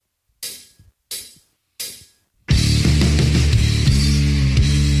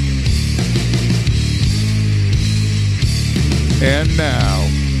And now,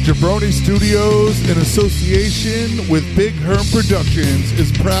 Jabroni Studios, in association with Big Herm Productions,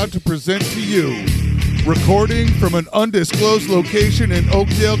 is proud to present to you, recording from an undisclosed location in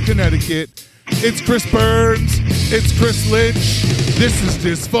Oakdale, Connecticut, it's Chris Burns, it's Chris Lynch, this is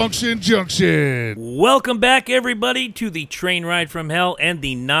Dysfunction Junction. Welcome back, everybody, to the train ride from hell and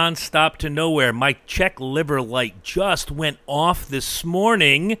the non-stop to nowhere. My check liver light just went off this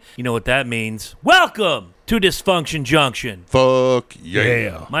morning. You know what that means. Welcome to Dysfunction Junction. Fuck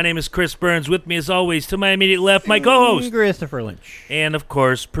yeah. My name is Chris Burns. With me, as always, to my immediate left, my co-host, Christopher Lynch. and, of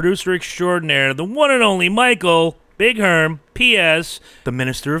course, producer extraordinaire, the one and only Michael, Big Herm, P.S., the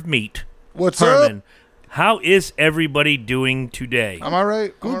Minister of Meat. What's Herman. up? How is everybody doing today? I'm all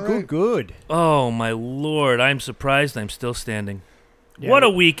right. Good. Oh, my Lord. I'm surprised I'm still standing. Yeah. What a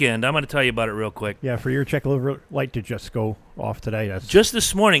weekend. I'm going to tell you about it real quick. Yeah, for your check liver light to just go off today. That's Just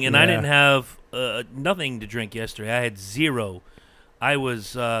this morning, and I Yeah. didn't have nothing to drink yesterday. I had zero. I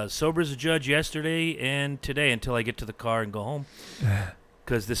was sober as a judge yesterday and today until I get to the car and go home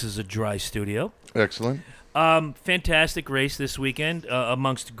because this is a dry studio. Excellent. Fantastic race this weekend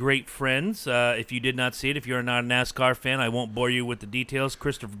amongst great friends. If you did not see it, if you're not a NASCAR fan, I won't bore you with the details.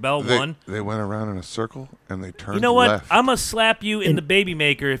 Christopher Bell won. They went around in a circle and they turned You know what? left. I'm going to slap you in the baby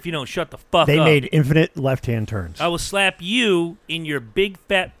maker if you don't shut the fuck they up. made infinite left-hand turns. I will slap you in your big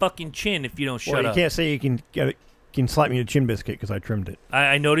fat fucking chin if you don't shut well, you up. can't say you can get it. You can slap me a chin biscuit because I trimmed it.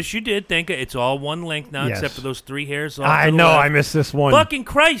 I noticed you did. Thank you. It's all one length now, Yes. except for those 3 hairs off I to the know. left. I missed this one. Fucking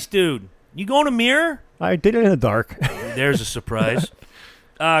Christ, dude. You going to mirror? I did it in the dark. There's a surprise.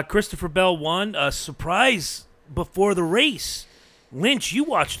 Christopher Bell won. A surprise before the race. Lynch, you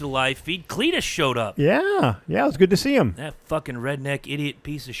watched the live feed. Cletus showed up. yeah, it was good to see him. That fucking redneck idiot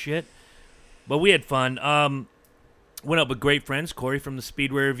piece of shit. But we had fun. Went up with great friends. Corey from the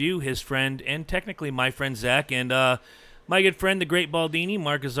Speedway Review, his friend, and technically my friend Zach, and my good friend, the great Baldini,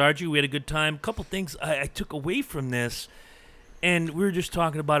 Mark Azarju. We had a good time. A couple things I took away from this, and we were just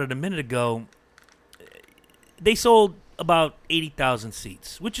talking about it a minute ago. They sold about 80,000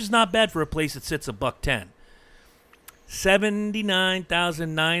 seats, which is not bad for a place that sits $110.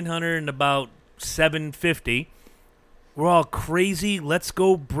 79,900 and about 750. We're all crazy. Let's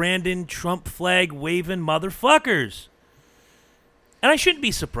go, Brandon, Trump flag waving motherfuckers. And I shouldn't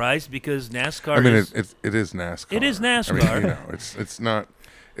be surprised because NASCAR. I mean, is, it is NASCAR. It is NASCAR. I mean, you know,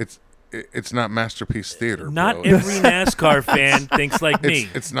 it's not Masterpiece Theater. not bro. every NASCAR fan thinks like me.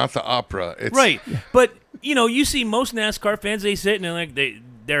 It's not the opera. It's Right. But, you know, you see most NASCAR fans, they sit and they're like,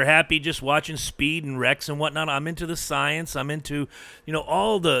 they're happy just watching speed and wrecks and whatnot. I'm into the science. I'm into, you know,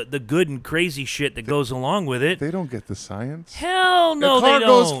 all the good and crazy shit that goes along with it. They don't get the science. Hell no, the car they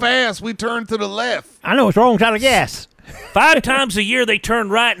goes don't. fast. We turn to the left. I know it's wrong side of gas. 5 times a year they turn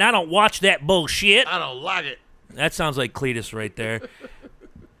right, and I don't watch that bullshit. I don't like it. That sounds like Cletus right there.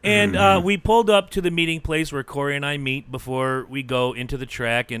 And we pulled up to the meeting place where Corey and I meet before we go into the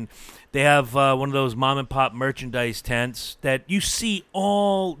track, and they have one of those mom-and-pop merchandise tents that you see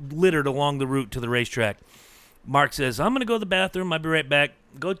all littered along the route to the racetrack. Mark says, I'm going to go to the bathroom. I'll be right back.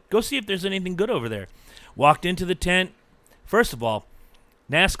 Go see if there's anything good over there. Walked into the tent. First of all,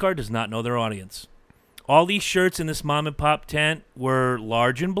 NASCAR does not know their audience. All these shirts in this mom-and-pop tent were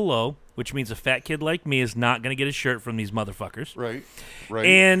large and below, which means a fat kid like me is not going to get a shirt from these motherfuckers. Right.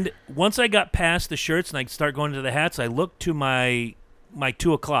 And once I got past the shirts and I start going to the hats, I look to my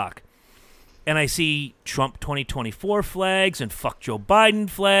 2 o'clock, and I see Trump 2024 flags and fuck Joe Biden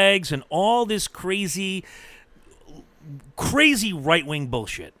flags and all this crazy right-wing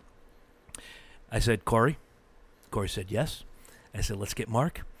bullshit. I said, Corey? Corey said, yes. I said, let's get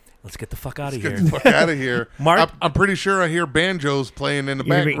Mark. Let's get the fuck out of here. Get the fuck out of here. Mark- I'm pretty sure I hear banjos playing in the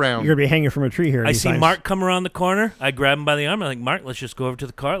background. You're gonna be hanging from a tree here. I see anytime. Mark come around the corner. I grab him by the arm. I'm like, Mark, let's just go over to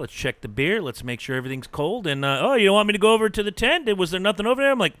the car. Let's check the beer. Let's make sure everything's cold. And, you don't want me to go over to the tent? Was there nothing over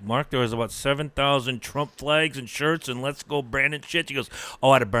there? I'm like, Mark, there was about 7,000 Trump flags and shirts and let's go Brandon shit. He goes,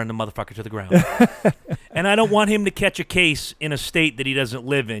 oh, I'd have burned the motherfucker to the ground. And I don't want him to catch a case in a state that he doesn't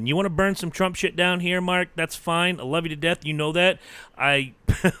live in. You want to burn some Trump shit down here, Mark? That's fine. I love you to death. You know that. I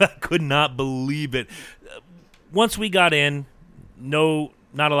could not believe it. Once we got in,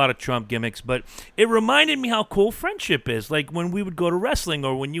 not a lot of Trump gimmicks, but it reminded me how cool friendship is. Like when we would go to wrestling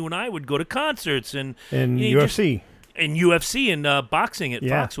or when you and I would go to concerts and UFC. And UFC and boxing at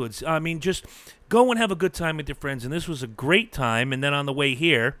Yeah. Foxwoods. I mean, just go and have a good time with your friends. And this was a great time. And then on the way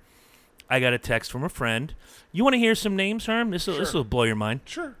here, I got a text from a friend. You want to hear some names, Herm? This will blow your mind.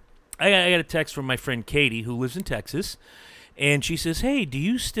 Sure. I got a text from my friend Katie, who lives in Texas. And she says, hey, do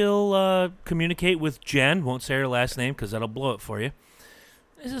you still communicate with Jen? Won't say her last name because that'll blow it for you.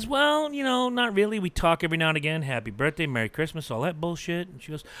 I says, well, not really. We talk every now and again. Happy birthday, Merry Christmas, all that bullshit. And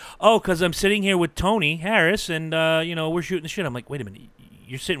she goes, oh, because I'm sitting here with Tony Harris, and, we're shooting the shit. I'm like, wait a minute.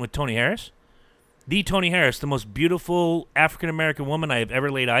 You're sitting with Tony Harris? The Tony Harris, the most beautiful African-American woman I have ever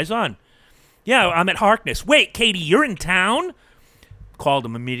laid eyes on. Yeah, I'm at Harkness. Wait, Katie, you're in town? Called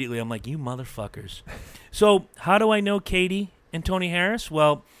him immediately. I'm like, you motherfuckers. So how do I know Katie and Tony Harris?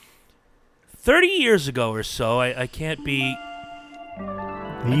 Well, 30 years ago or so, I can't be...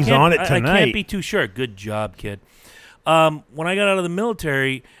 He's on it tonight. I can't be too sure. Good job, kid. When I got out of the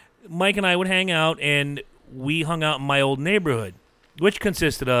military, Mike and I would hang out, and we hung out in my old neighborhood, which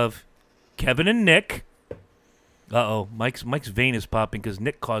consisted of Kevin and Nick. Uh-oh, Mike's vein is popping because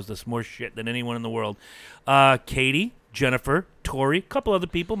Nick caused us more shit than anyone in the world. Katie, Jennifer, Tori, a couple other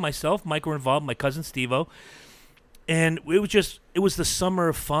people, myself, Mike were involved, my cousin Steve-O. And it was the summer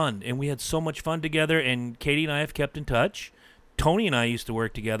of fun, and we had so much fun together, and Katie and I have kept in touch. Tony and I used to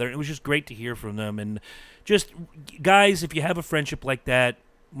work together, and it was just great to hear from them. And just, guys, if you have a friendship like that,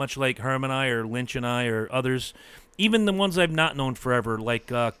 much like Herm and I or Lynch and I or others, even the ones I've not known forever,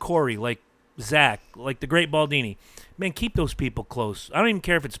 like Corey, like Zach, like the great Baldini, man, keep those people close. I don't even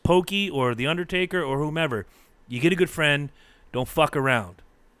care if it's Pokey or The Undertaker or whomever. You get a good friend, don't fuck around.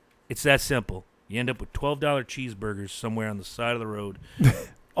 It's that simple. You end up with $12 cheeseburgers somewhere on the side of the road.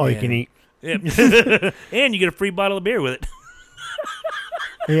 All you can eat. Yeah. And you get a free bottle of beer with it.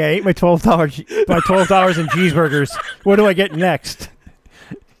 Yeah, I ate my $12 in cheeseburgers. What do I get next?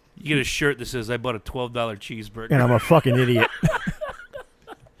 You get a shirt that says, I bought a $12 cheeseburger. And I'm a fucking idiot.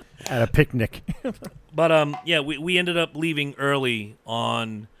 At a picnic. But, we ended up leaving early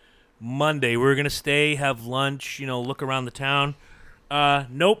on Monday. We were going to stay, have lunch, look around the town.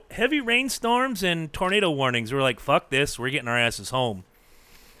 Nope. Heavy rainstorms and tornado warnings. We're like, fuck this. We're getting our asses home.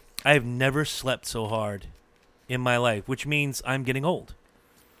 I have never slept so hard in my life, which means I'm getting old.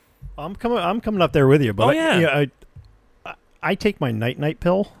 I'm coming up there with you, but oh, yeah. I take my night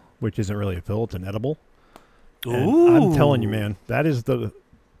pill, which isn't really a pill, it's an edible. Ooh. I'm telling you, man, that is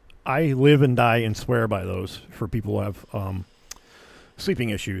I live and die and swear by those for people who have sleeping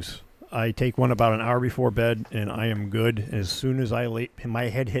issues. I take one about an hour before bed, and I am good. As soon as my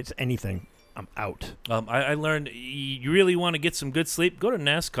head hits anything, I'm out. I learned you really want to get some good sleep, go to a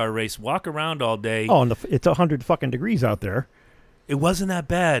NASCAR race, walk around all day. Oh, and it's 100 fucking degrees out there. It wasn't that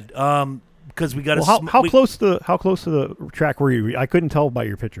bad because we got how close to the track were you? I couldn't tell by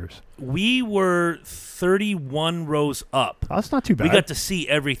your pictures. We were 31 rows up. Oh, that's not too bad. We got to see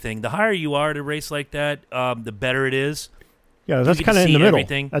everything. The higher you are at a race like that, the better it is. Yeah, that's kind of in the middle.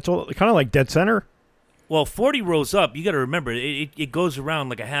 Everything. That's kind of like dead center. Well, 40 rows up, you got to remember, it goes around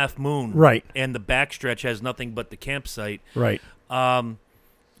like a half moon. Right. And the backstretch has nothing but the campsite. Right.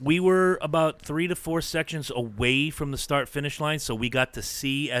 We were about 3 to 4 sections away from the start-finish line, so we got to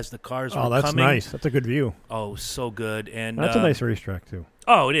see as the cars were coming. Oh, that's nice. That's a good view. Oh, so good. And that's a nice racetrack, too.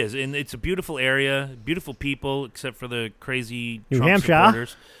 Oh, it is. And it's a beautiful area, beautiful people, except for the crazy New Trump Hampshire.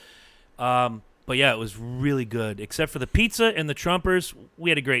 supporters. But, yeah, it was really good. Except for the pizza and the Trumpers, we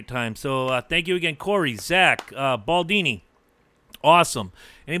had a great time. So thank you again, Corey, Zach, Baldini. Awesome.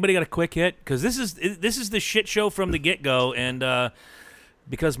 Anybody got a quick hit? Because this is the shit show from the get-go, and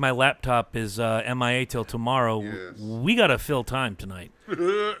because my laptop is MIA till tomorrow, Yes. we got to fill time tonight.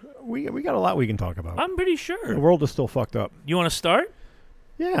 We got a lot we can talk about. I'm pretty The sure. world is still fucked up. You want to start?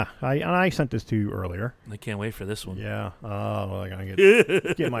 Yeah, I sent this to you earlier. I can't wait for this one. Yeah. Well, I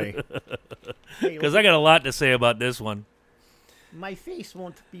gotta get my... Because I got a lot to say about this one. My face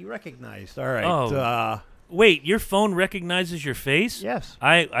won't be recognized. All right. Oh. Wait, your phone recognizes your face? Yes.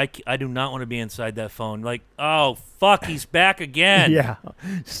 I do not want to be inside that phone. Like, oh, fuck, he's back again. Yeah.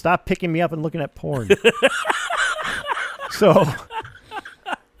 Stop picking me up and looking at porn. So,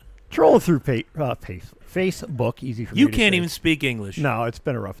 troll through Facebook, easy for me You to can't say. even speak English. No, it's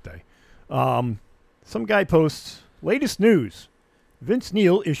been a rough day. Some guy posts, latest news. Vince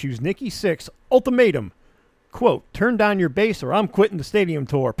Neil issues Nikki Sixx ultimatum. Quote, turn down your bass or I'm quitting the stadium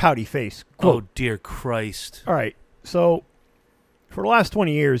tour, pouty face. Quote. Oh, dear Christ. All right, so for the last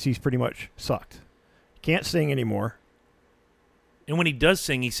 20 years, he's pretty much sucked. Can't sing anymore. And when he does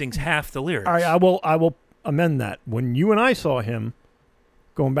sing, he sings half the lyrics. All right, I will amend that. When you and I saw him,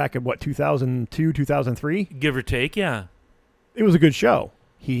 going back at, 2002, 2003? Give or take, yeah. It was a good show.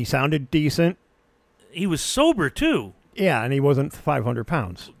 He sounded decent. He was sober, too. Yeah, and he wasn't 500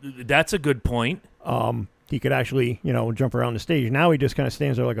 pounds. That's a good point. He could actually, jump around the stage. Now he just kind of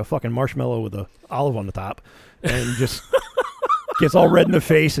stands there like a fucking marshmallow with a olive on the top and just gets all red in the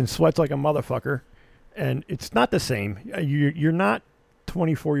face and sweats like a motherfucker. And it's not the same. You're not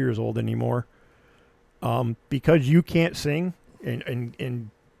 24 years old anymore because you can't sing and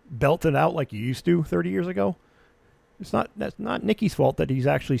belt it out like you used to 30 years ago. That's not Nicky's fault that he's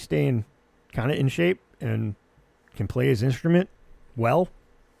actually staying kind of in shape and can play his instrument well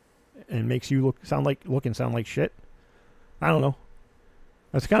and makes you look and sound like shit. I don't know.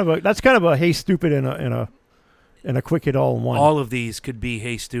 That's kind of a hey stupid in a quick hit all in one. All of these could be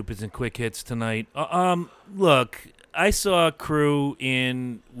hey stupids and quick hits tonight. Look, I saw Crew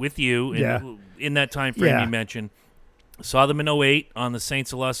with you in that time frame you mentioned. Saw them in 2008 on the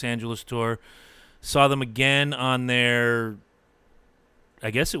Saints of Los Angeles tour. Saw them again on their, I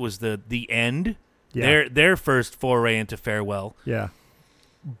guess it was the end. Yeah. Their first foray into Farewell. Yeah.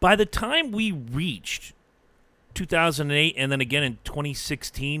 By the time we reached 2008 and then again in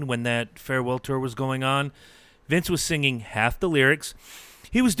 2016 when that Farewell tour was going on, Vince was singing half the lyrics.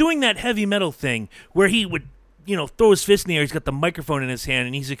 He was doing that heavy metal thing where he would, throw his fist in the air. He's got the microphone in his hand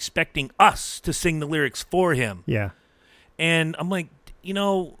and he's expecting us to sing the lyrics for him. Yeah. And I'm like,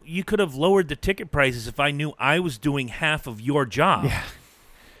 you could have lowered the ticket prices if I knew I was doing half of your job. Yeah.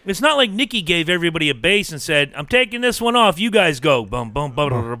 It's not like Nicky gave everybody a bass and said, I'm taking this one off. You guys go. Bum, bum, bum,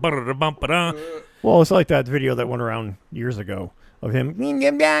 bum, bum, bum. Well, it's like that video that went around years ago of him. Oh,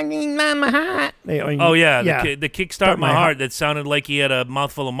 yeah. The Kickstart My Heart that sounded like he had a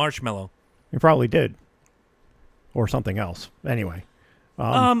mouthful of marshmallow. He probably did. Or something else. Anyway.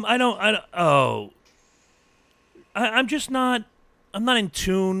 I'm just not... I'm not in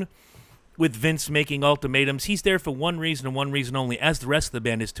tune with Vince making ultimatums. He's there for one reason and one reason only, as the rest of the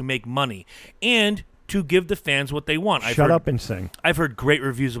band is, to make money and to give the fans what they want. Shut up and sing. I've heard great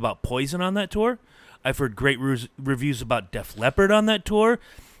reviews about Poison on that tour. I've heard great reviews about Def Leppard on that tour.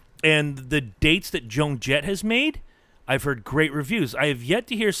 And the dates that Joan Jett has made, I've heard great reviews. I have yet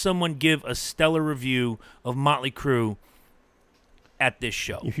to hear someone give a stellar review of Motley Crue at this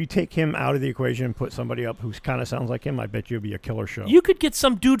show. If you take him out of the equation and put somebody up who kind of sounds like him, I bet you it'd be a killer show. You could get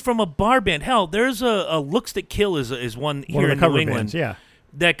some dude from a bar band. Hell, there's a Looks That Kill is one here in New England bands, yeah.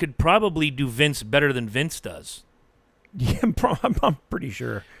 that could probably do Vince better than Vince does. Yeah, I'm pretty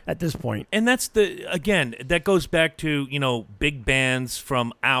sure at this point. And that's that goes back to, big bands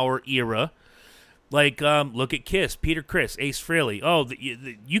from our era. Like, look at Kiss, Peter Criss, Ace Frehley. Oh,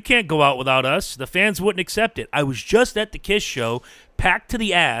 you can't go out without us. The fans wouldn't accept it. I was just at the Kiss show, packed to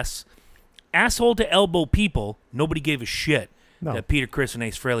the ass, asshole to elbow people. Nobody gave a shit that Peter Criss and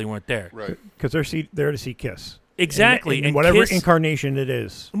Ace Frehley weren't there. Right. Because they're there to see Kiss. Exactly. And whatever Kiss, incarnation it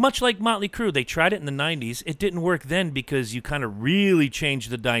is. Much like Motley Crue, they tried it in the 90s. It didn't work then because you kind of really changed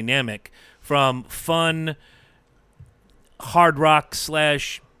the dynamic from fun, hard rock /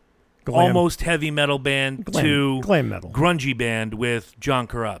 almost heavy metal band to glam metal, grungy band with John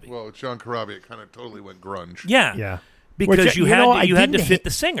Corabi. Well, with John Corabi, it kind of totally went grunge. Yeah. Because you had to fit the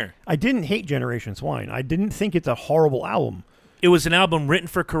singer. I didn't hate Generation Swine. I didn't think it's a horrible album. It was an album written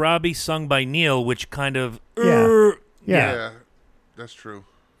for Corabi, sung by Neil, which kind of Yeah, that's true.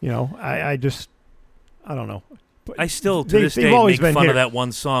 I don't know. But I still to this day make fun of that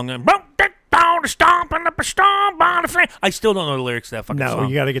one song. I still don't know the lyrics to that fucking song. No,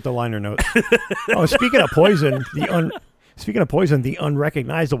 you got to get the liner notes. Speaking of Poison, the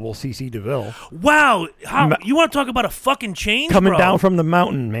unrecognizable C.C. DeVille. Wow, you want to talk about a fucking change, coming bro? down from the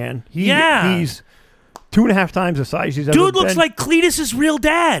mountain, man. He's 2.5 times the size he's ever been. Dude looks like Cletus's real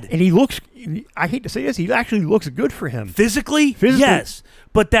dad. And he looks, I hate to say this, he actually looks good for him. Physically, yes.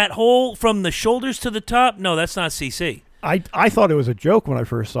 But that whole from the shoulders to the top, no, that's not CC. I thought it was a joke when I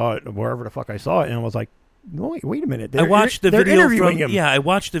first saw it, wherever the fuck I saw it, and I was like, no, wait a minute. I watched the video from him. I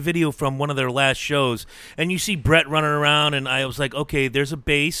watched the video from one of their last shows, and you see Brett running around, and I was like, okay, there's a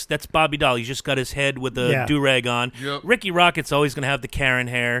bass. That's Bobby Dahl. He's just got his head with a do-rag on. Yep. Ricky Rocket's always going to have the Karen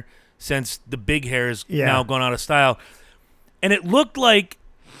hair since the big hair is now gone out of style. And it looked like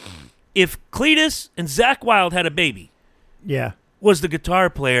if Cletus and Zakk Wylde had a baby, was the guitar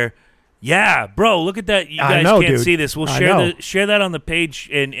player. Yeah, bro, look at that. You guys can't see this. We'll share that on the page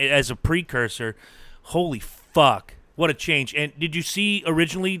and as a precursor. Holy fuck. What a change. And did you see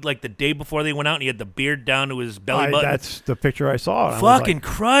originally, like the day before they went out, and he had the beard down to his belly button? That's the picture I saw. Fucking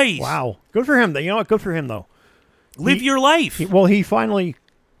Christ. Wow. Good for him. You know what? Good for him, though. Live your life. He finally,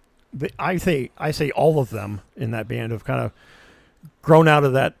 I say all of them in that band have kind of grown out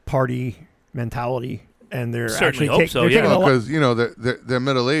of that party mentality. And they're certainly actually hope so, because they're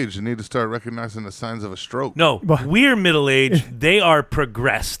middle aged and need to start recognizing the signs of a stroke. No, we're middle aged. They are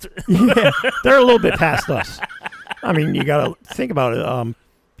progressed. Yeah, they're a little bit past us. I mean, you got to think about it.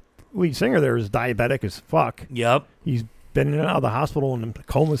 Lead singer there is diabetic as fuck. Yep, he's been in and out of the hospital and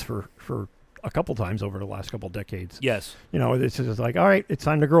comas for a couple times over the last couple decades. Yes, it's just like, all right, it's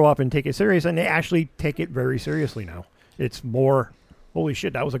time to grow up and take it serious, and they actually take it very seriously now. It's more holy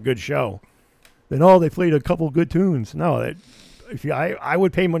shit, that was a good show. Then, oh, they played a couple good tunes. No, I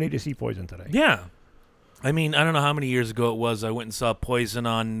would pay money to see Poison today. Yeah. I mean, I don't know how many years ago it was. I went and saw Poison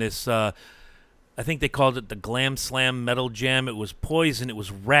on this, I think they called it the Glam Slam Metal Jam. It was Poison. It was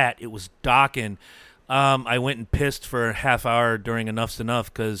Rat. It was Dokken. I went and pissed for a half hour during Enough's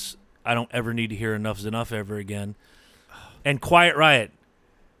Enough because I don't ever need to hear Enough's Enough ever again. And Quiet Riot,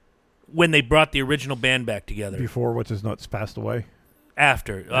 when they brought the original band back together. Before What's His Nuts passed away.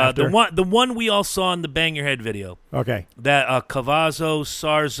 After. After? The one we all saw in the Bang Your Head video. Okay. That Cavazzo,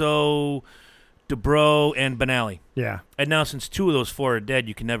 Sarzo, Dubrow, and Benally. Yeah. And now since 2 of those 4 are dead,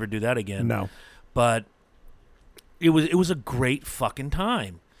 you can never do that again. No. But it was a great fucking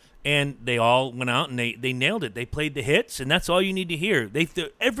time. And they all went out and they nailed it. They played the hits, and that's all you need to hear.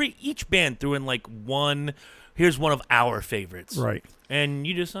 Each band threw in like one. Here's one of our favorites. Right. And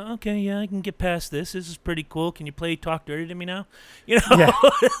you just, okay, yeah, I can get past this. This is pretty cool. Can you play Talk Dirty to Me now? You know? Yeah.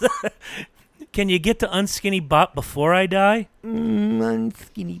 Can you get to Unskinny Bop Before I Die?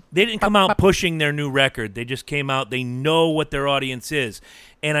 Unskinny. They didn't come out pushing their new record. They just came out. They know what their audience is.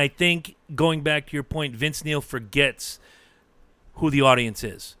 And I think, going back to your point, Vince Neil forgets who the audience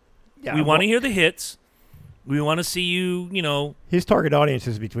is. Yeah, We want to hear the hits. We want to see you, his target audience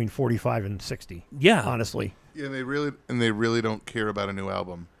is between 45 and 60. Yeah. Honestly. Yeah, and they really don't care about a new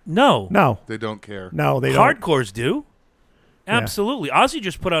album. No. They don't care. No, they don't. Hardcores do. Absolutely. Yeah. Ozzy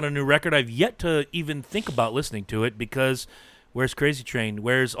just put out a new record. I've yet to even think about listening to it because where's Crazy Train?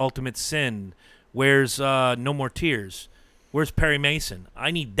 Where's Ultimate Sin? Where's No More Tears? Where's Perry Mason?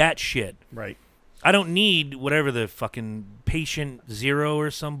 I need that shit. Right. I don't need whatever the fucking Patient Zero or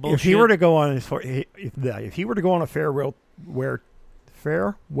some bullshit. If he were to go on a farewell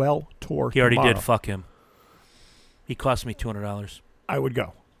tour, he already tomorrow, did. Fuck him. He cost me $200. I would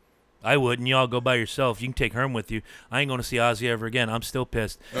go. I would, and y'all go by yourself. You can take Herm with you. I ain't going to see Ozzy ever again. I'm still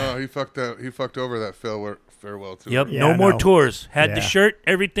pissed. Oh, he fucked over that farewell tour. Yep, Yeah, no more no. tours. Had the Yeah. shirt,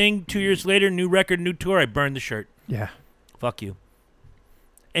 everything. 2 years later, new record, new tour. I burned the shirt. Yeah. Fuck you.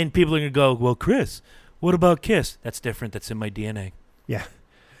 And people are going to go, well, Chris, what about Kiss? That's different. That's in my DNA. Yeah.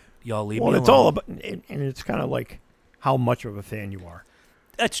 Y'all leave Well, me it's alone. all about, and it's kind of like how much of a fan you are.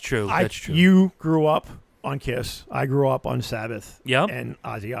 That's true. That's true. You grew up on Kiss. I grew up on Sabbath. Yep. And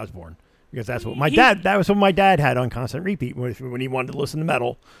Ozzy Osbourne. Because that's what that was what my dad had on constant repeat when he wanted to listen to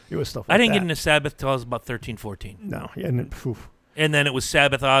metal. It was stuff like that. I didn't get into Sabbath till I was about 13, 14. No. And then it was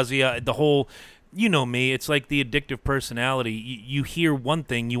Sabbath, Ozzy, the whole, you know me, it's like the addictive personality. You hear one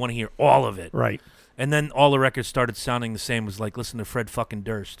thing, you want to hear all of it. right. And then all the records started sounding the same. It was like, listen to Fred fucking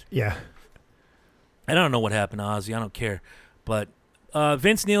Durst. Yeah. I don't know what happened to Ozzy. I don't care. But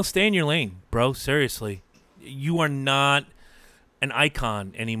Vince Neil, stay in your lane, bro. Seriously. You are not an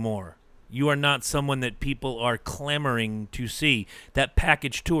icon anymore. You are not someone that people are clamoring to see. That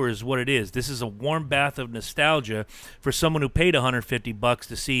package tour is what it is. This is a warm bath of nostalgia for someone who paid $150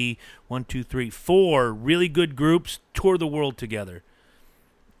 to see 1, 2, 3, 4 really good groups tour the world together.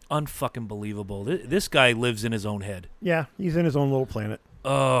 Unfucking believable. This guy lives in his own head. Yeah. He's in his own little planet.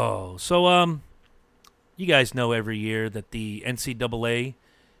 Oh, so you guys know every year that the NCAA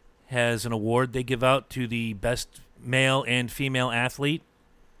has an award they give out to the best male and female athlete.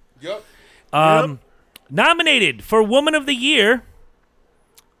 Yep. Nominated for Woman of the Year,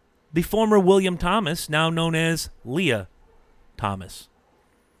 the former William Thomas, now known as Leah Thomas.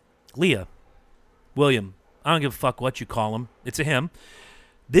 Leah. William. I don't give a fuck what you call him. It's a him.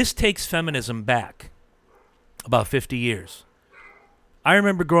 This takes feminism back about 50 years. I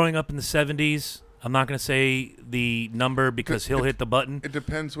remember growing up in the 70s. I'm not going to say the number because he'll hit the button. It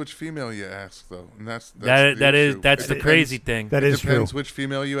depends which female you ask, though, and that's the crazy thing. That is true. It depends which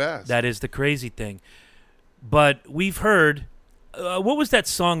female you ask. That is the crazy thing. But we've heard, what was that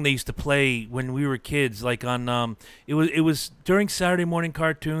song they used to play when we were kids? Like on, it was during Saturday morning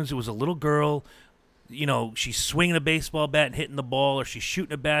cartoons. It was a little girl, she's swinging a baseball bat and hitting the ball, or she's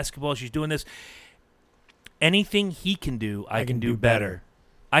shooting a basketball. She's doing this. Anything he can do, I can do better.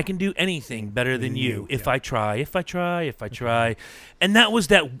 I can do anything better than you if I try. And that was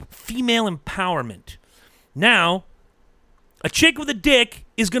that female empowerment. Now, a chick with a dick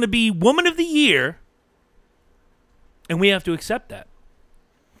is going to be Woman of the Year, and we have to accept that.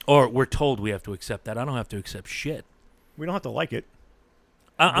 Or we're told we have to accept that. I don't have to accept shit. We don't have to like it.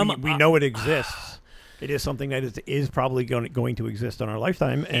 We know it exists. It is something that is probably going to exist in our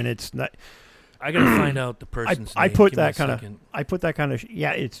lifetime, and it's not... I gotta find out the person's I name. put Give me that a kind of. second. I put that kind of.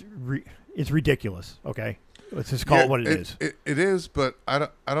 Yeah, it's ridiculous. Okay, let's just call it what it is. It is, but I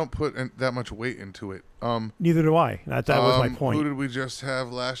don't put that much weight into it. Neither do I. That was my point. Who did we just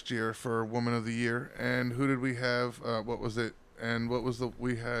have last year for Woman of the Year, and who did we have? What was it? and what was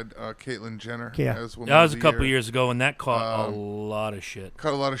we had Caitlyn Jenner Yeah. as woman That was of a the couple year. years ago, and that caught a lot of shit.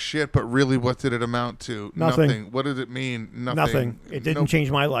 Caught a lot of shit, but really, what did it amount to? Nothing. What did it mean? Nothing. It didn't change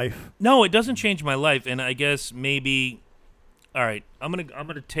my life. No, it doesn't change my life, and I guess maybe. All right, I'm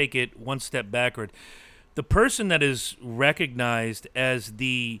gonna take it one step backward. The person that is recognized as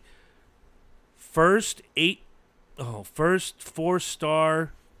the first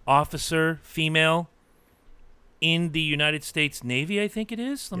 4-star officer female in the United States Navy, I think it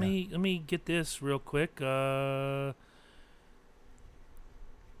is. Let me get this real quick.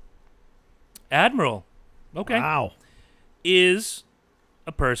 Admiral, okay, Wow. is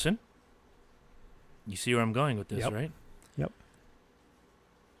a person. You see where I'm going with this, Yep. right? Yep.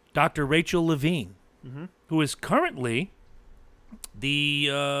 Dr. Rachel Levine, Mm-hmm. who is currently the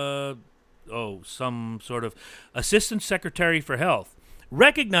some sort of assistant secretary for health,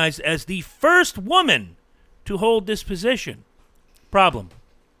 recognized as the first woman to hold this position. Problem: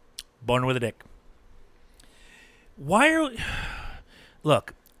 born with a dick. Why are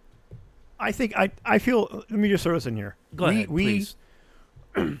look? I think I feel. Let me just throw this in here. Go ahead, please.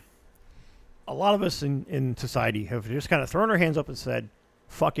 A lot of us in society have just kind of thrown our hands up and said,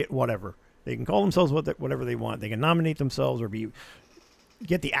 "Fuck it, whatever." They can call themselves whatever they want. They can nominate themselves or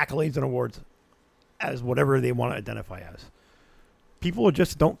get the accolades and awards as whatever they want to identify as. People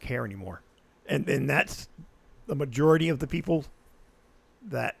just don't care anymore, and that's the majority of the people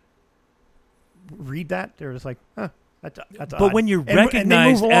that read that. They're just like, "Huh, that's But odd." when you're And they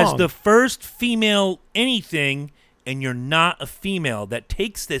recognized move as along. the first female anything, and you're not a female, that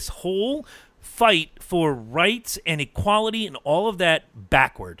takes this whole fight for rights and equality and all of that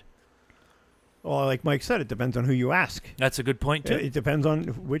backward. Well, like Mike said, it depends on who you ask. That's a good point too. It depends on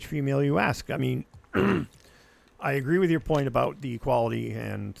which female you ask. I mean, I agree with your point about the equality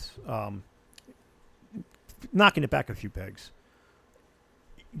and knocking it back a few pegs.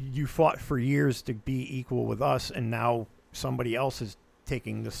 You fought for years to be equal with us, and now somebody else is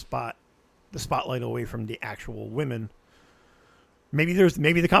taking the spotlight away from the actual women. Maybe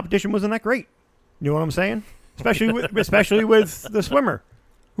the competition wasn't that great. You know what I'm saying? Especially with the swimmer.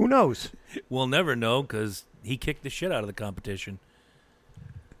 Who knows? We'll never know because he kicked the shit out of the competition.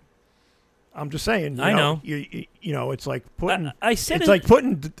 I'm just saying. I know. You know, it's like putting. I said it's it- like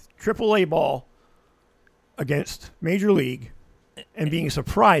putting AAA ball against Major League, and being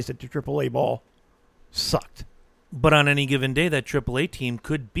surprised that the AAA ball sucked. But on any given day, that AAA team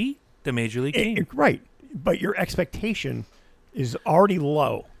could beat the Major League team. Right, but your expectation is already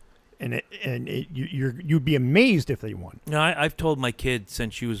low, and you'd be amazed if they won. No, I've told my kid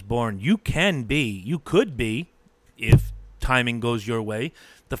since she was born, you could be, if timing goes your way,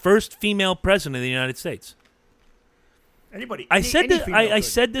 the first female president of the United States. I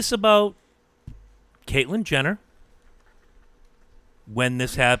said this about Caitlyn Jenner when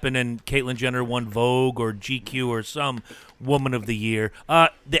this happened, and Caitlyn Jenner won Vogue or GQ or some Woman of the Year.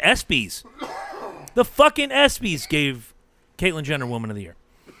 The ESPYs, the fucking ESPYs gave Caitlyn Jenner Woman of the Year.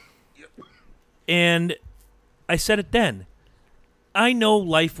 And I said it then. I know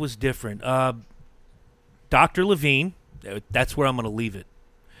life was different. Dr. Levine, that's where I'm going to leave it.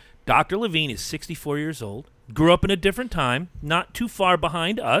 Dr. Levine is 64 years old, grew up in a different time, not too far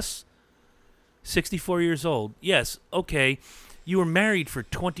behind us. 64 years old. Yes, okay, you were married for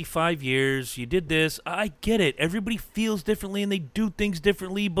 25 years. You did this. I get it. Everybody feels differently and they do things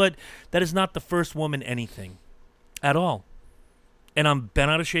differently, but that is not the first woman anything at all. And I'm bent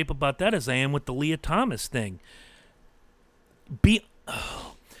out of shape about that as I am with the Leah Thomas thing.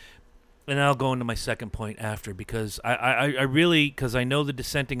 And I'll go into my second point after because I really, because I know the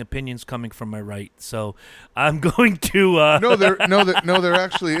dissenting opinions coming from my right. So I'm going to. No, there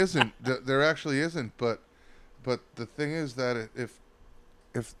actually isn't. There actually isn't. But the thing is that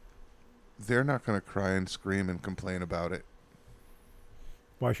if they're not going to cry and scream and complain about it,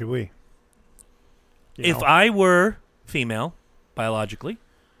 Why should we? If I were female, biologically,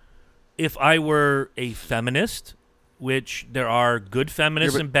 if I were a feminist, which there are good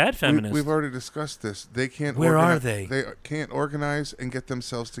feminists and bad feminists. We've already discussed this. They can't. Where are they? They can't organize and get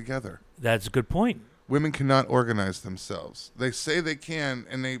themselves together. That's a good point. Women cannot organize themselves. They say they can,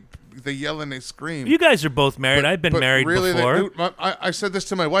 and they yell and they scream. You guys are both married. I've been married really, before. I said this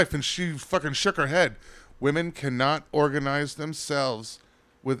to my wife, and she fucking shook her head. Women cannot organize themselves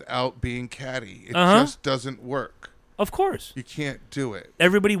without being catty. It just doesn't work. Of course. You can't do it.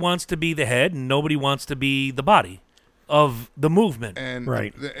 Everybody wants to be the head, and nobody wants to be the body of the movement. And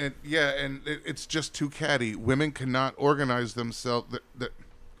right. It's just too catty. Women cannot organize themselves.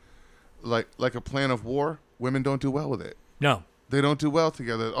 Like a plan of war, women don't do well with it. No. They don't do well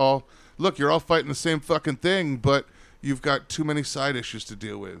together. You're all fighting the same fucking thing, but you've got too many side issues to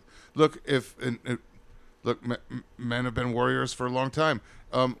deal with. Look, men have been warriors for a long time.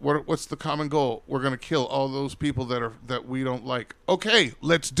 What's the common goal? We're going to kill all those people that we don't like. Okay,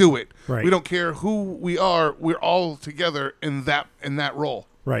 let's do it. Right. We don't care who we are. We're all together in that role.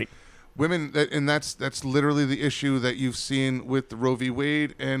 Right. Women, and that's literally the issue that you've seen with the Roe v.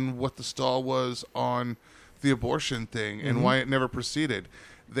 Wade and what the stall was on the abortion thing and why it never proceeded.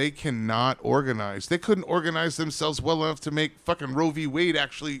 They cannot organize. They couldn't organize themselves well enough to make fucking Roe v. Wade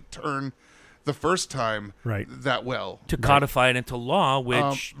actually turn the first time that well. To codify it into law,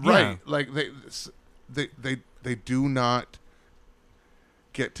 which... right. Like, they do not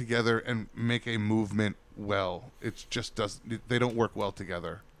get together and make a movement well. It just doesn't... They don't work well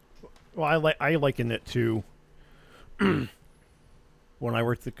together. Well, I liken it to when I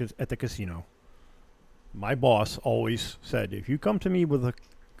worked at the casino. My boss always said, if you come to me with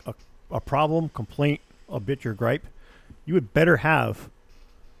a problem, complaint, a bitch, or gripe, you would better have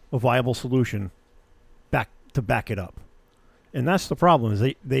a viable solution to back it up. And that's the problem, is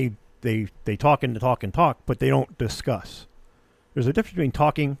they talk and talk and talk, but they don't discuss. There's a difference between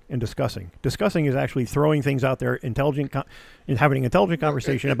talking and discussing. Discussing is actually throwing things out there, and having an intelligent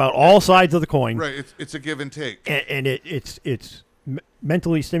conversation about all sides of the coin. Right, it's a give and take. And it's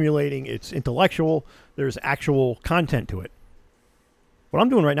mentally stimulating, it's intellectual, there's actual content to it. What I'm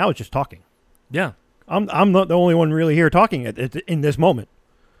doing right now is just talking. Yeah. I'm not the only one really here talking in this moment.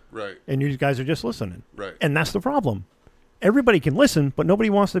 Right. And you guys are just listening. Right. And that's the problem. Everybody can listen, but nobody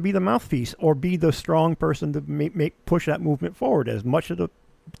wants to be the mouthpiece or be the strong person to push that movement forward, as much as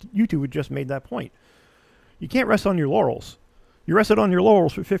you two had just made that point. You can't rest on your laurels. You rested on your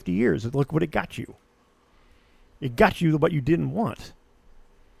laurels for 50 years. Look what it got you. It got you what you didn't want.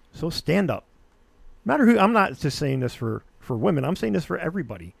 So stand up. No matter who, I'm not just saying this for women. I'm saying this for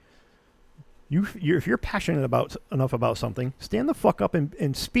everybody. If you're passionate enough about something, stand the fuck up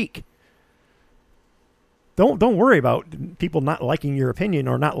and speak. Don't worry about people not liking your opinion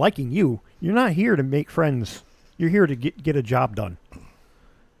or not liking you. You're not here to make friends. You're here to get a job done.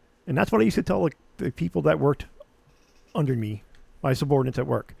 And that's what I used to tell the people that worked under me, my subordinates at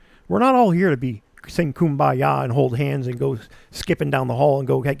work. We're not all here to sing kumbaya and hold hands and go skipping down the hall and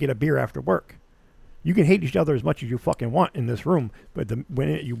go get a beer after work. You can hate each other as much as you fucking want in this room, but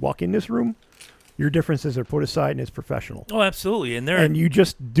when you walk in this room, your differences are put aside and it's professional. Oh, absolutely. And you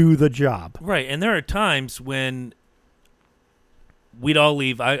just do the job. Right. And there are times when we'd all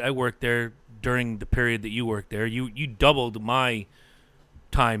leave. I worked there during the period that you worked there. You doubled my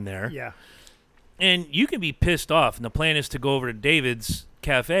time there. Yeah. And you can be pissed off. And the plan is to go over to David's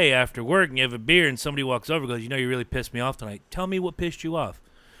Cafe after work and you have a beer and somebody walks over and goes, you really pissed me off tonight. Tell me what pissed you off.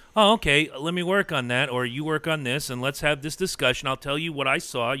 Oh, okay, let me work on that, or you work on this, and let's have this discussion. I'll tell you what I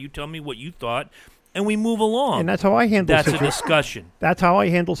saw, you tell me what you thought, and we move along. And that's how I handle That's a discussion. That's how I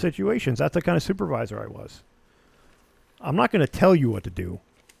handle situations. That's the kind of supervisor I was. I'm not going to tell you what to do.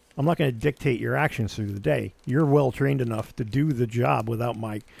 I'm not going to dictate your actions through the day. You're well trained enough to do the job without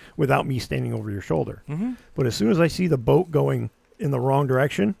me standing over your shoulder. Mm-hmm. But as soon as I see the boat going in the wrong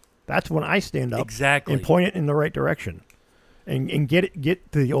direction, that's when I stand up and point it in the right direction. And get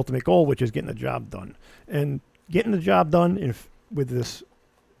to the ultimate goal, which is getting the job done. And getting the job done with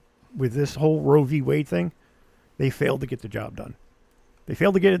this whole Roe v. Wade thing, they failed to get the job done. They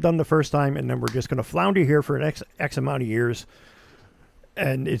failed to get it done the first time, and then we're just going to flounder here for an X amount of years.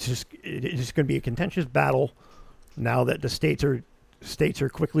 And it's just going to be a contentious battle now that the states are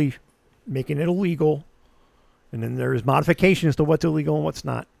quickly making it illegal. And then there's modifications to what's illegal and what's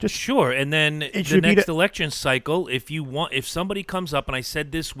not. Just sure. And then the next election cycle, if somebody comes up, and I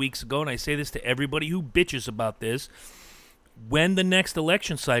said this weeks ago, and I say this to everybody who bitches about this, when the next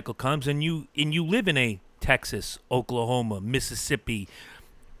election cycle comes, and you live in a Texas, Oklahoma, Mississippi,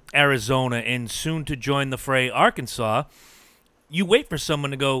 Arizona, and soon to join the fray, Arkansas, you wait for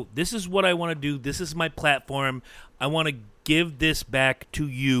someone to go, this is what I want to do. This is my platform. I want to give this back to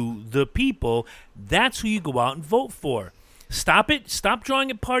you, the people. That's who you go out and vote for. Stop it. Stop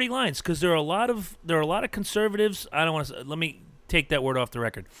drawing at party lines, because there are a lot of conservatives. I don't want to. Let me take that word off the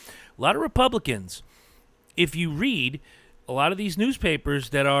record. A lot of Republicans. If you read a lot of these newspapers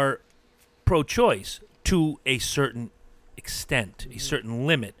that are pro-choice to a certain extent, a certain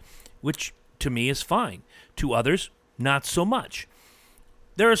limit, which to me is fine. To others, not so much.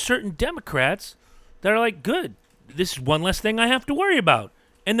 There are certain Democrats that are like, good. This is one less thing I have to worry about.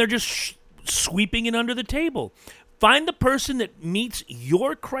 And they're just sweeping it under the table. Find the person that meets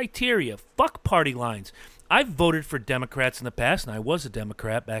your criteria. Fuck party lines. I've voted for Democrats in the past, and I was a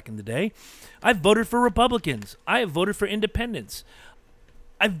Democrat back in the day. I've voted for Republicans. I have voted for independents.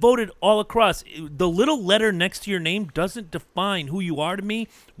 I voted all across. The little letter next to your name doesn't define who you are to me.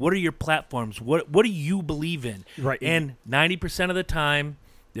 What are your platforms? What do you believe in? Right. And 90% of the time,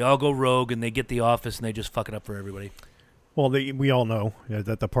 they all go rogue and they get the office and they just fuck it up for everybody. Well, we all know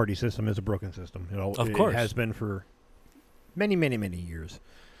that the party system is a broken system. Of course. It has been for many, many, many years.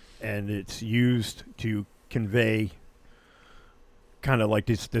 And it's used to convey kind of like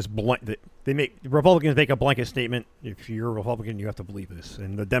this Republicans make a blanket statement. If you're a Republican, you have to believe this,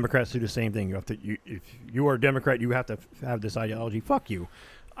 and the Democrats do the same thing. If you are a Democrat, you have to have this ideology. Fuck you.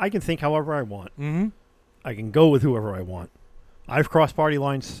 I can think however I want. Mm-hmm. I can go with whoever I want. I've crossed party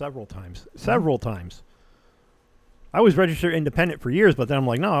lines several times. I was registered independent for years, but then I'm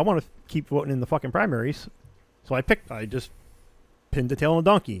like, no, I want to keep voting in the fucking primaries. So I just pinned the tail on a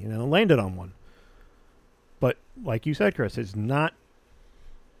donkey and then landed on one. But like you said, Chris, it's not.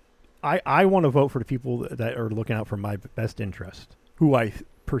 I want to vote for the people that are looking out for my best interest, who I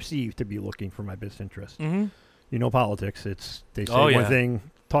perceive to be looking for my best interest. Mm-hmm. You know, politics. They say one thing,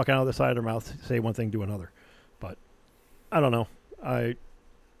 talk out of the side of their mouth, say one thing, do another. But I don't know. I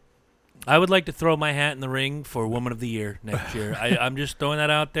would like to throw my hat in the ring for Woman of the Year next year. I'm just throwing that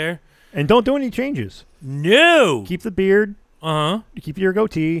out there. And don't do any changes. No. Keep the beard. Uh-huh. Keep your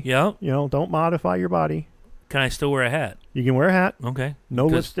goatee. Yeah. Don't modify your body. Can I still wear a hat? You can wear a hat. Okay. No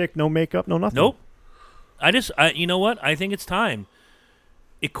lipstick, no makeup, no nothing. Nope. You know what? I think it's time.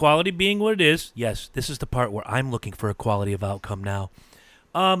 Equality being what it is, yes, this is the part where I'm looking for equality of outcome now.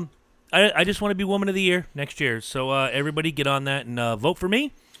 I just want to be Woman of the Year next year. So everybody get on that and vote for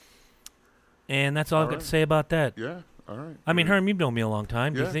me. And that's all I've got to say about that. Yeah, all right. I mean, Herm, you've known me a long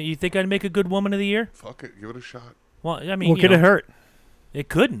time. Yeah. You think I'd make a good Woman of the Year? Fuck it. Give it a shot. Well, I mean, What could it hurt? It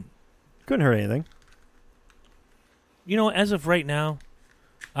couldn't. Couldn't hurt anything. You know, as of right now,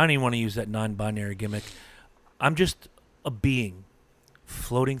 I don't even want to use that non-binary gimmick. I'm just a being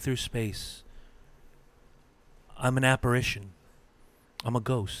floating through space. I'm an apparition. I'm a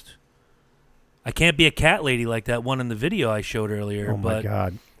ghost. I can't be a cat lady like that one in the video I showed earlier. Oh, my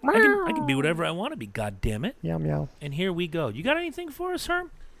God. I can be whatever I want to be, goddammit. Meow, meow. And here we go. You got anything for us, Herm?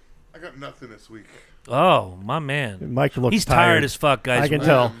 I got nothing this week. Oh, my man. Mike looks He's tired as fuck, guys. I can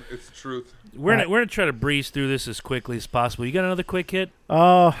tell. It's the truth. We're gonna try to breeze through this as quickly as possible. You got another quick hit?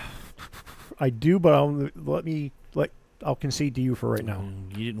 I do, but I'll concede to you for right now.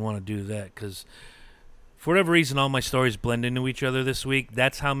 You didn't want to do that because, for whatever reason, all my stories blend into each other this week.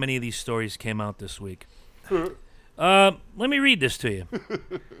 That's how many of these stories came out this week. Let me read this to you.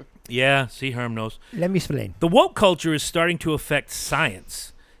 Yeah, see, Herm knows. Let me explain. The woke culture is starting to affect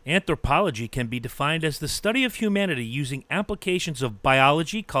science. Anthropology can be defined as the study of humanity using applications of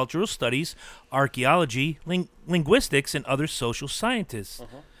biology, cultural studies, archaeology, linguistics, and other social sciences.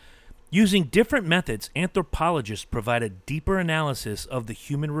 Using different methods, anthropologists provide a deeper analysis of the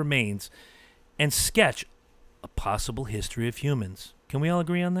human remains and sketch a possible history of humans. Can we all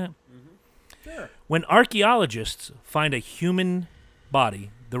agree on that? Mm-hmm. Sure. When archaeologists find a human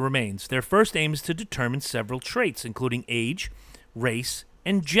body, the remains, their first aim is to determine several traits, including age, race,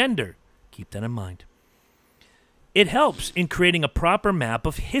 and gender. Keep that in mind. It helps in creating a proper map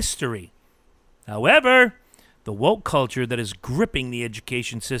of history. However, the woke culture that is gripping the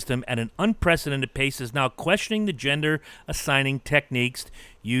education system at an unprecedented pace is now questioning the gender assigning techniques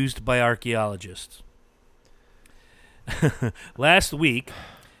used by archaeologists. Last week,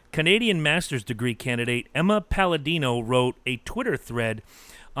 Canadian master's degree candidate Emma Palladino wrote a Twitter thread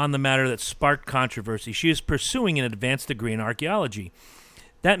on the matter that sparked controversy. She is pursuing an advanced degree in archaeology.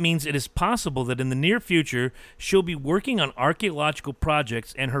 That means it is possible that in the near future, she'll be working on archaeological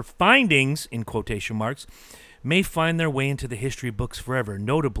projects and her findings, in quotation marks, may find their way into the history books forever.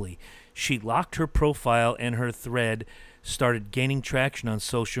 Notably, she locked her profile and her thread started gaining traction on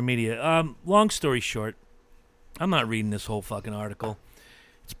social media. Long story short, I'm not reading this whole fucking article.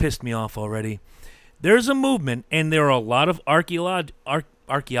 It's pissed me off already. There's a movement, and there are a lot of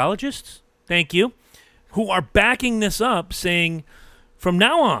archaeologists, thank you, who are backing this up, saying, from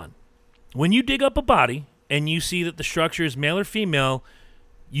now on, when you dig up a body and you see that the structure is male or female,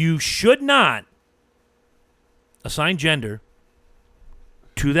 you should not assign gender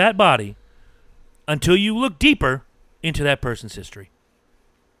to that body until you look deeper into that person's history.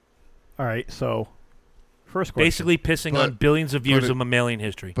 All right, so first question. Basically pissing on billions of years of mammalian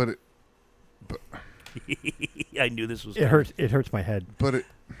history. But I knew this was it hurts. It hurts my head.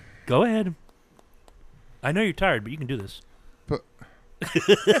 Go ahead. I know you're tired, but you can do this. But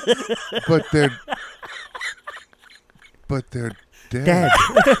they're dead.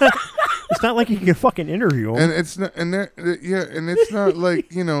 It's not like you can fucking interview them. And it's not, and it's not like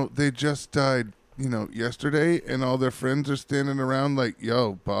they just died yesterday, and all their friends are standing around like,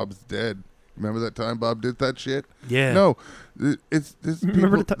 "Yo, Bob's dead." Remember that time Bob did that shit? Yeah. No, it's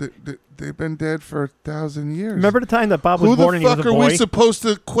Remember people. They've been dead for 1,000 years. Remember the time that Bob was Who born the and he was fuck a are boy? we supposed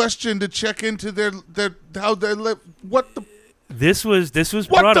to question to check into their how they live? What the This was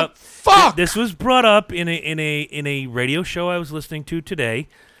what brought the up. fuck? This was brought up in a radio show I was listening to today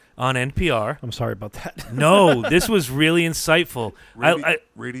on NPR. I'm sorry about that. No, this was really insightful.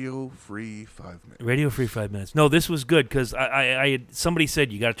 Radio free 5 minutes. Radio free 5 minutes. No, this was good because somebody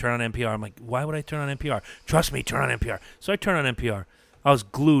said you got to turn on NPR. I'm like, why would I turn on NPR? Trust me, turn on NPR. So I turn on NPR. I was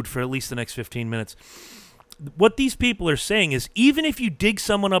glued for at least the next 15 minutes. What these people are saying is, even if you dig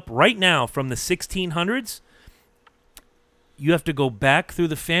someone up right now from the 1600s, you have to go back through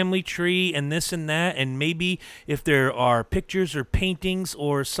the family tree and this and that, and maybe if there are pictures or paintings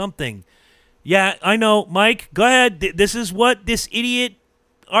or something. Yeah, I know, Mike, go ahead. This is what this idiot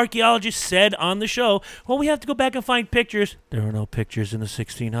archaeologist said on the show. Well, we have to go back and find pictures. There were no pictures in the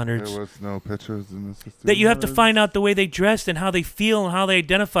 1600s. There was no pictures in the 1600s. That you have to find out the way they dressed and how they feel and how they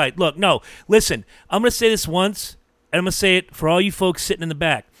identified. Look, no, listen, I'm going to say this once, and I'm going to say it for all you folks sitting in the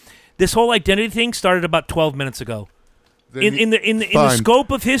back. This whole identity thing started about 12 minutes ago. In the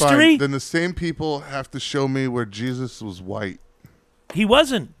scope of history, then the same people have to show me where Jesus was white. he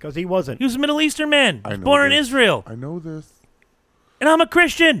wasn't. Because he wasn't. He was a Middle Eastern man. I He was know born in this. Israel. I know this. And I'm a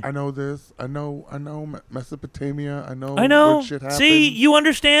Christian. I know this. I know Mesopotamia. I know. I know. What shit happened. See, you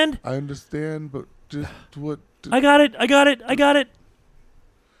understand? I understand, but just what? I got it.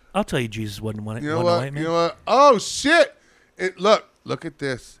 I'll tell you Jesus wasn't white. You know wasn't what? white man. You know what? Oh shit! Look at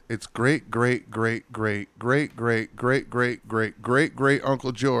this. It's great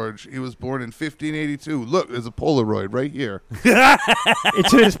Uncle George. He was born in 1582. Look, there's a Polaroid right here.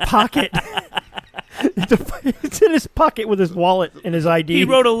 It's in his pocket. It's in his pocket with his wallet and his ID. He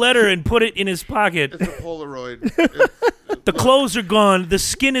wrote a letter and put it in his pocket. It's a Polaroid. The clothes are gone. The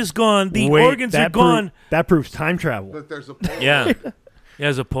skin is gone. The Wait, organs are gone. That proves time travel. Look, there's a Polaroid. Yeah.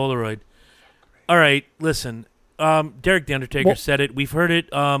 There's a Polaroid. All right, listen. Derek the Undertaker said it. We've heard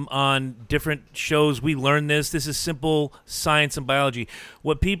it on different shows. We learned this. This is simple science and biology.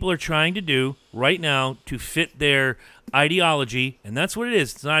 What people are trying to do right now to fit their ideology, and that's what it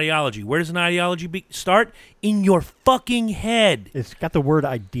is. It's an ideology. Where does an ideology start? In your fucking head. It's got the word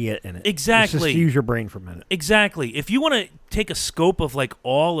idea in it. Exactly. Just use your brain for a minute. Exactly. If you want to take a scope of like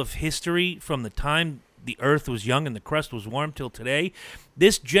all of history from the time the earth was young and the crust was warm till today,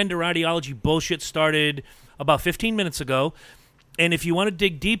 this gender ideology bullshit started about 15 minutes ago. And if you want to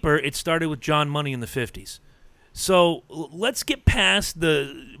dig deeper, it started with John Money in the 50s. So let's get past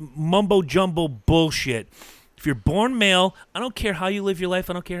the mumbo-jumbo bullshit. If you're born male, I don't care how you live your life.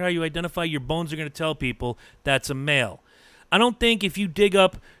 I don't care how you identify. Your bones are going to tell people that's a male. I don't think if you dig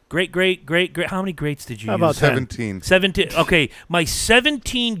up great, how many greats did you How use? about 17. 17. Okay, my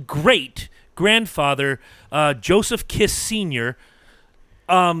 17 great-grandfather, Joseph Kiss Sr.,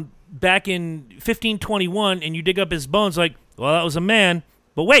 back in 1521, and you dig up his bones, like, well, that was a man.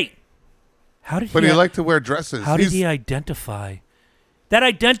 But wait, how did But he liked to wear dresses. How did he identify? That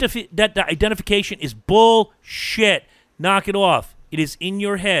identification is bullshit. Knock it off. It is in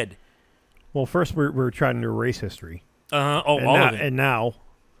your head. Well, first we're trying to erase history. All of it. And now,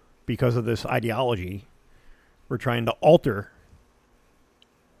 because of this ideology, we're trying to alter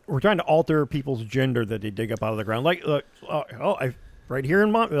people's gender that they dig up out of the ground. Like, right here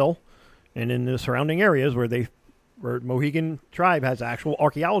in Montville and in the surrounding areas where Mohegan tribe has actual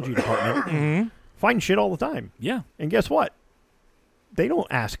archaeology department, find shit all the time. Yeah. And guess what? They don't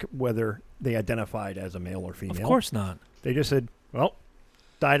ask whether they identified as a male or female. Of course not. They just said, well,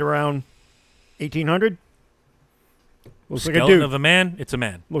 died around 1800. Looks like a Skeleton dude. of a man, it's a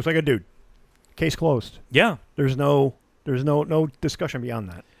man. Looks like a dude. Case closed. Yeah. There's no discussion beyond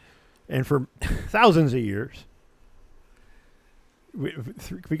that. And for thousands of years,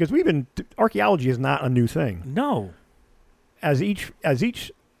 because archaeology is not a new thing. No. As each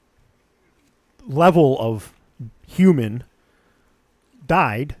level of human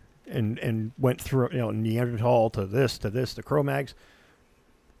died and went through, Neanderthal to this, the Cro-Mags,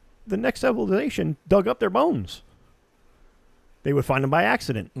 the next civilization dug up their bones. They would find them by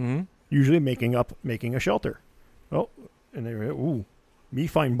accident, usually making a shelter. Oh, and they were, me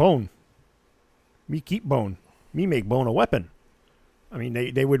find bone, me keep bone, me make bone a weapon. I mean,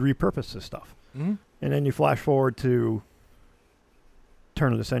 they would repurpose this stuff. And then you flash forward to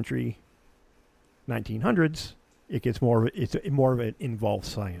turn of the century, 1900s. It gets more of an involved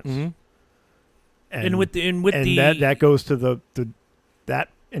science. And that goes to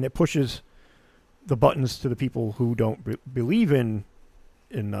and it pushes the buttons to the people who don't believe in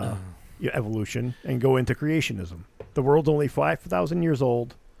evolution and go into creationism. The world's only 5,000 years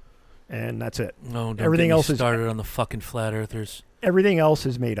old, and that's it. No, don't Everything get me else is- started on the fucking flat earthers. Everything else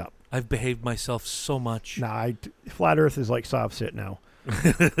is made up. I've behaved myself so much. Nah, flat Earth is like soft sit now.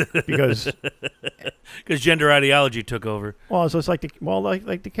 Because gender ideology took over. well, it's just like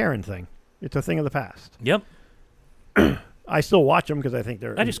the Karen thing. It's a thing of the past. Yep. I still watch them because I think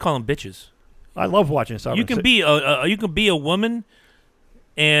they're. I just call them bitches. I love watching stuff. You can be a woman,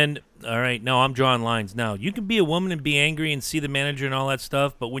 and all right. No, I'm drawing lines now. You can be a woman and be angry and see the manager and all that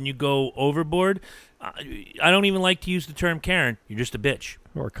stuff, but when you go overboard, I don't even like to use the term Karen. You're just a bitch.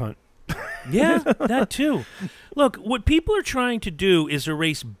 or cunt. Yeah, that too. Look, what people are trying to do is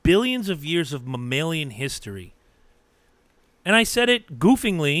erase billions of years of mammalian history. And I said it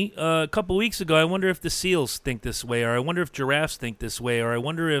goofingly a couple weeks ago. I wonder if the seals think this way, or I wonder if giraffes think this way, or I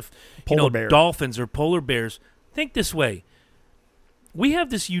wonder if Polar bear. dolphins or polar bears think this way. We have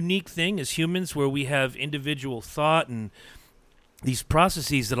this unique thing as humans where we have individual thought and these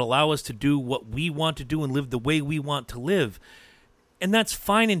processes that allow us to do what we want to do and live the way we want to live. And that's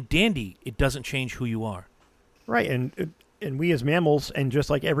fine and dandy. It doesn't change who you are. Right, and we as mammals, and just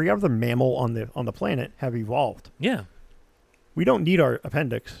like every other mammal on the planet, have evolved. Yeah. We don't need our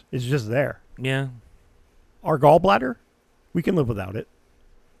appendix. It's just there. Yeah. Our gallbladder, we can live without it.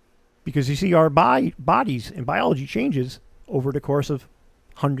 Because you see, our bodies and biology changes over the course of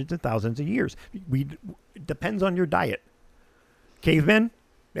hundreds of thousands of years. It depends on your diet. Cavemen,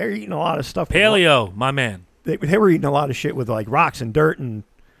 they're eating a lot of stuff. Paleo, my man. They were eating a lot of shit with like rocks and dirt and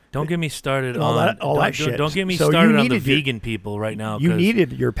Don't get me started all on that- all don't, that shit. Don't get me So you started on the needed your- vegan people right now. you 'cause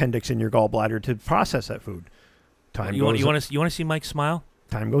needed your appendix and your gallbladder to process that food. you want to see Mike smile?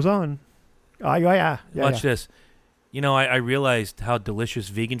 Time goes on. Yeah. Watch this. You know, I realized how delicious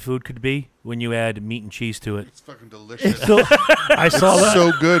vegan food could be when you add meat and cheese to it. It's fucking delicious. So, I saw that.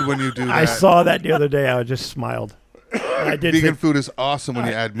 So good when you do that. I saw that the other day. I just smiled. I did Vegan think, food is awesome when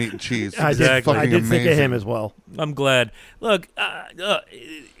you add meat and cheese. I It's did, Exactly. I fucking did think of amazing. him as well. I'm glad. Look,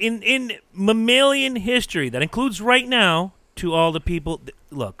 in mammalian history, that includes right now, to all the people.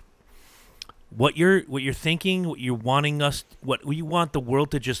 Look, what you're thinking, what you're wanting us, what you want the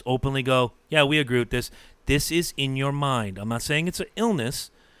world to just openly go. Yeah, we agree with this. This is in your mind. I'm not saying it's an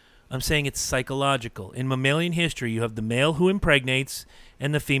illness. I'm saying it's psychological. In mammalian history, you have the male who impregnates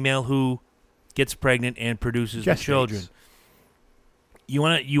and the female who gets pregnant and produces the Gestates. children. You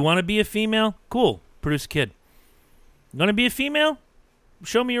want to be a female? Cool. Produce a kid. You want to be a female?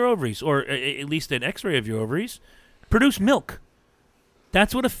 Show me your ovaries, or at least an x-ray of your ovaries. Produce milk.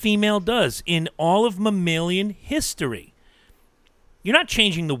 That's what a female does in all of mammalian history. You're not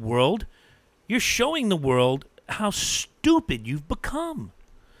changing the world. You're showing the world how stupid you've become.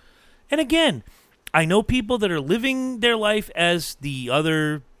 And again, I know people that are living their life as the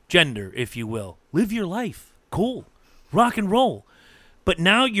other gender, if you will. Live your life. Cool. Rock and roll. But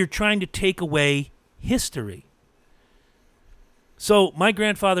now you're trying to take away history. So my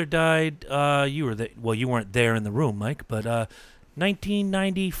grandfather died. You were you weren't there in the room, Mike, but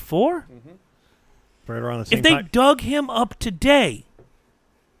 1994. Right around the same If they time. dug him up today,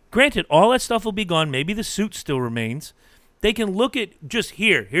 granted, all that stuff will be gone. Maybe the suit still remains. They can look at just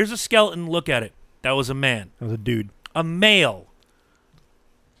here. Here's a skeleton. Look at it. That was a man, That was a dude. a male,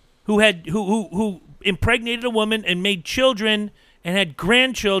 who impregnated a woman and made children and had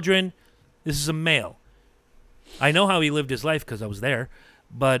grandchildren. This is a male. I know how he lived his life because I was there,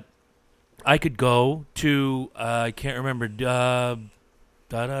 but I could go to I can't remember.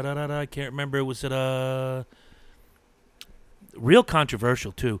 I can't remember. Was it real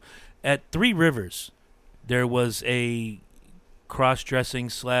controversial too? At Three Rivers, there was a cross-dressing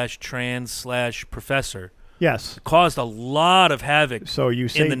 / trans / professor. Yes. Caused a lot of havoc So you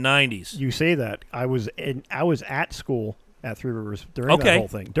say in the 90s. you say that I was at school at Three Rivers during Okay. that whole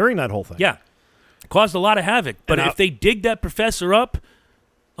thing. During that whole thing. Yeah. Caused a lot of havoc. But And if they dig that professor up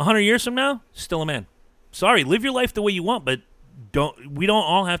 100 years from now, still a man. Sorry, live your life the way you want, but we don't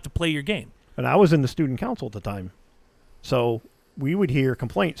all have to play your game. And I was in the student council at the time. So we would hear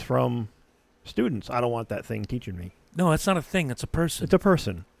complaints from students. I don't want that thing teaching me. No, that's not a thing. That's a person. It's a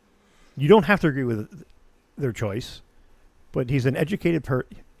person. You don't have to agree with their choice, but he's an educated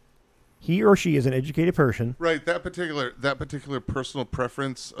he or she is an educated person. Right, that particular personal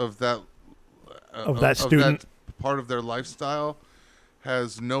preference of that student. that part of their lifestyle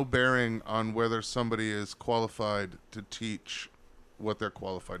has no bearing on whether somebody is qualified to teach what they're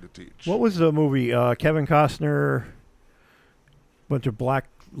qualified to teach. What was the movie? Kevin Costner, bunch of black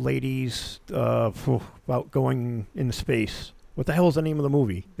ladies about going into space. What the hell is the name of the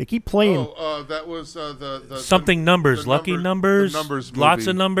movie? They keep playing. Oh, that was the something numbers, the lucky numbers, the numbers lots movie.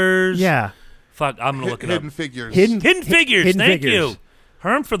 of numbers. Yeah. Fuck, I'm gonna look it Hidden up. Figures. Hidden Figures. Hidden Thank Figures. you,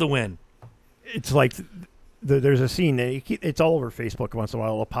 Herm, for the win. It's like there's a scene that it's all over Facebook once in a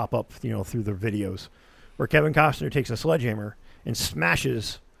while. It'll pop up, through the videos, where Kevin Costner takes a sledgehammer and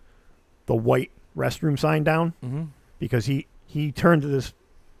smashes the white restroom sign down because he turned to this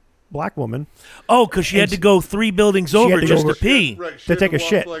black woman. Oh, because she had to go 3 buildings had over to just go to pee. Right, she To had take a walk,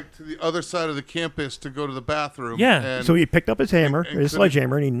 shit. like to the other side of the campus to go to the bathroom. Yeah. and So he picked up his hammer, and his couldn't-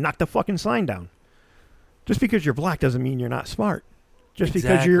 sledgehammer, and he knocked the fucking sign down. Just because you're black doesn't mean you're not smart.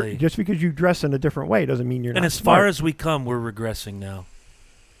 Exactly. Just because you dress in a different way doesn't mean you're And not as smart. far as we come, we're regressing now.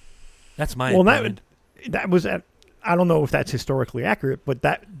 That's my well, opinion. that was I don't know if that's historically accurate, but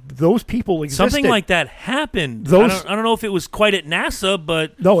those people existed. Something like that happened. Those- I don't know if it was quite at NASA,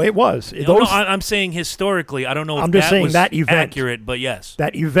 but No, it was. no, Those, I'm saying historically. I don't know if I'm just that saying was that event- accurate, but yes.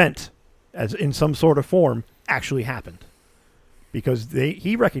 that event, as in some sort of form, actually happened. Because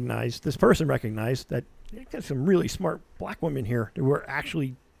this person recognized that you got some really smart black women here who were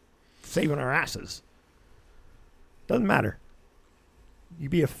actually saving our asses. Doesn't matter. You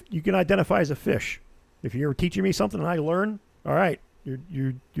can identify as a fish. If you're teaching me something and I learn, all right, you're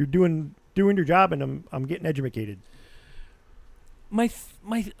doing your job, and I'm getting educated.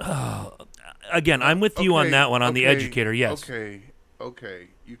 Again, I'm with you on Okay, that one on the okay, educator. Yes. Okay.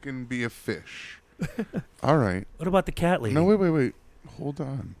 You can be a fish. All right. What about the cat lady? No, wait. Hold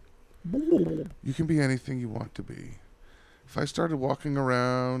on. You can be anything you want to be. If I started walking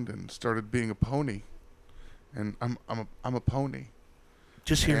around and started being a pony, and I'm a pony.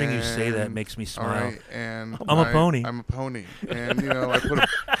 Just hearing you say that And- makes me All smile. right, and I'm a pony. I'm a pony, and I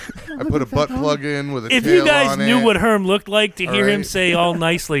put a butt plug in with a If tail you guys on knew it. what Herm looked like to All hear him right. say all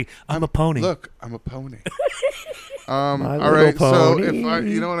nicely, I'm a pony. Look, I'm a pony. My all right. little So pony. if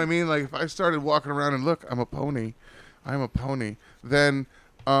you know what I mean, like if I started walking around and look, I'm a pony, then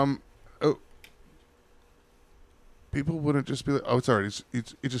people wouldn't just be like, oh, it's alright. He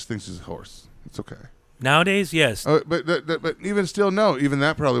just thinks he's a horse. It's okay. Nowadays, yes. But even still, no. Even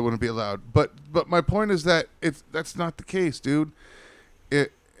that probably wouldn't be allowed. But my point is that that's not the case, dude.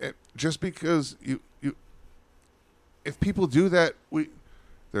 It just because you if people do that,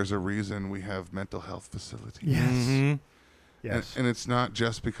 there's a reason we have mental health facilities. Yes. Mhm. Yes. And it's not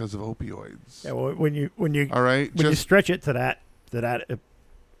just because of opioids. Yeah, well, when you All right. when you stretch it to that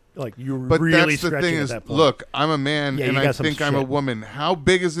like you But really that's the stretching thing at is, that point. look, I'm a man Yeah, and you I got some think I'm a shit. woman. How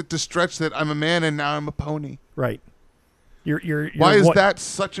big is it to stretch that I'm a man and now I'm a pony? Right. You're Why is what- that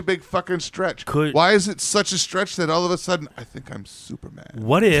such a big fucking stretch? Why is it such a stretch that all of a sudden I think I'm Superman?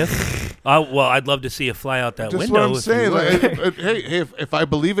 What if? Well, I'd love to see you fly out that Just window. what I'm if you saying. would. Like, hey, if I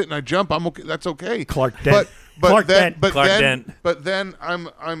believe it and I jump, I'm okay. That's okay. Clark Dent. But Clark then, Dent. but Clark then, Dent. but then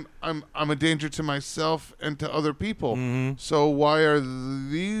I'm a danger to myself and to other people. Mm-hmm. So why are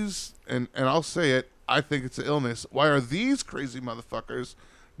these? And I'll say it. I think it's an illness. Why are these crazy motherfuckers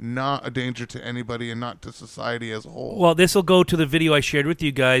not a danger to anybody and not to society as a whole? Well, this will go to the video I shared with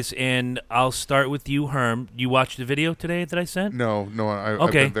you guys, and I'll start with you, Herm. You watched the video today that I sent? no, I've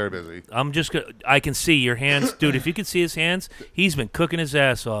Okay. been very busy. I'm just gonna. I can see your hands, dude. If you could see his hands, he's been cooking his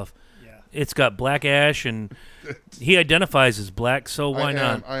ass off. Yeah. It's got black ash, and he identifies as black, so why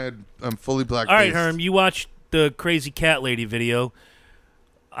not? I'm fully black. All right, Herm, you watched the crazy cat lady video.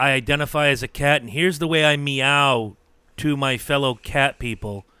 I identify as a cat, and here's the way I meow to my fellow cat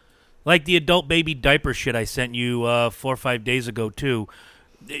people. Like the adult baby diaper shit I sent you 4 or 5 days ago, too.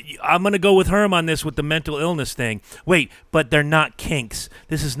 I'm going to go with Herm on this with the mental illness thing. Wait, but they're not kinks.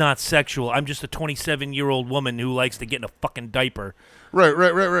 This is not sexual. I'm just a 27-year-old woman who likes to get in a fucking diaper.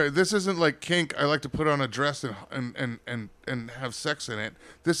 Right. This isn't like kink. I like to put on a dress and have sex in it.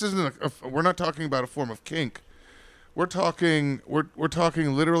 This isn't. We're not talking about a form of kink. We're talking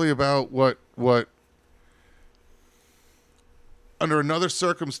literally about what under another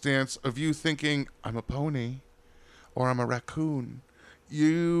circumstance of you thinking I'm a pony or I'm a raccoon,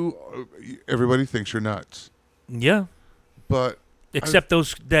 everybody thinks you're nuts. Yeah. But Except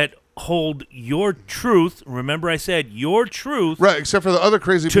those that hold your truth. Remember I said your truth. right, except for the other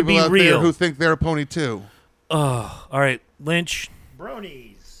crazy To people be out there real. who think they're a pony too. Oh, all right. Lynch,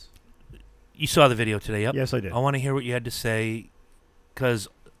 Bronies. you saw the video today, yep? Yes, I did. I want to hear what you had to say because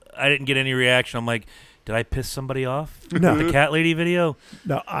I didn't get any reaction. I'm like, did I piss somebody off? No. The cat lady video?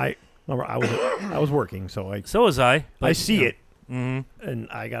 No, I was working, so So was I. I see it, Mm-hmm. and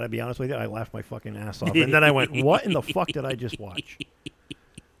I got to be honest with you, I laughed my fucking ass off, and then I went, "What in the fuck did I just watch?"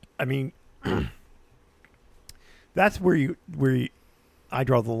 I mean, that's where I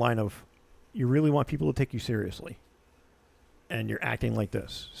draw the line of, you really want people to take you seriously, and you're acting like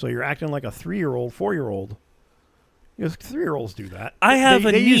this. So you're acting like a 3-year-old, 4-year-old. Because 3-year-olds do that. I have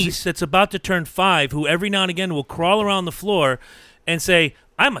a They use niece that's about to turn 5 who every now and again will crawl around the floor and say,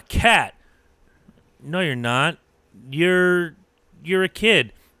 "I'm a cat." No, you're not. You're a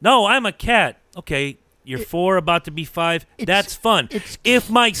kid. No, I'm a cat. Okay, you're 4, about to be 5. That's fun. If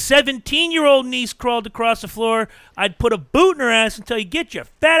my 17-year-old niece crawled across the floor, I'd put a boot in her ass until you get your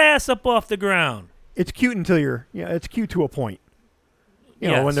fat ass up off the ground. It's cute until it's cute to a point. You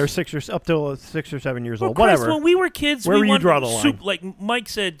know, when they're up till 6 or 7 years old, Christ, whatever. when we were kids, Where we you draw the line? like Mike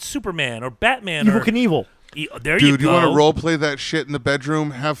said, Superman or Batman. Evil or Knievel. There Dude, you go. you want to role play that shit in the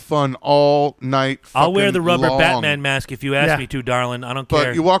bedroom? Have fun all night. I'll wear the rubber long. Batman mask if you ask Yeah. me to, darling. I don't But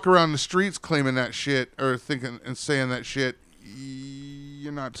care. you walk around the streets claiming that shit or thinking and saying that shit,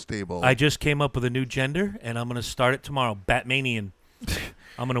 you're not stable. I just came up with a new gender, and I'm going to start it tomorrow. Batmanian.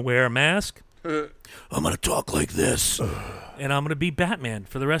 I'm going to wear a mask. I'm going to talk like this. And I'm going to be Batman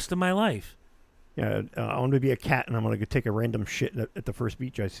for the rest of my life. Yeah, I want to be a cat, and I'm going to take a random shit at the first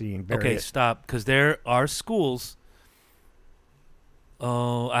beach I see and bury Okay, it. stop. Because there are schools.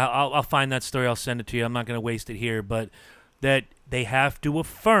 Oh, I'll find that story. I'll send it to you. I'm not going to waste it here. But that they have to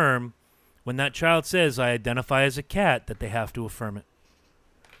affirm when that child says, "I identify as a cat," that they have to affirm it.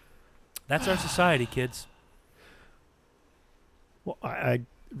 That's our society, kids. Well,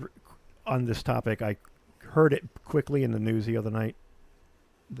 on this topic, I heard it quickly in the news the other night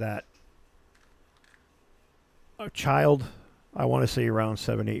that a child, I want to say around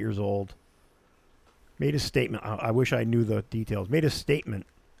 7, 8 years old, made a statement. I wish I knew the details. Made a statement,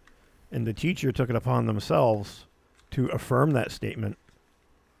 and the teacher took it upon themselves to affirm that statement,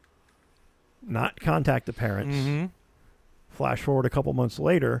 not contact the parents. Mm-hmm. Flash forward a couple months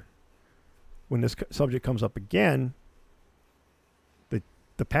later, when this subject comes up again,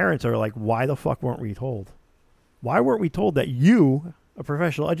 the parents are like, "Why the fuck weren't we told? Why weren't we told that you, a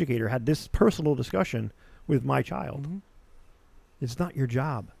professional educator, had this personal discussion with my child?" Mm-hmm. It's not your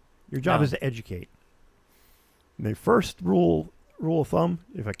job. Your job No. is to educate. And the first rule of thumb,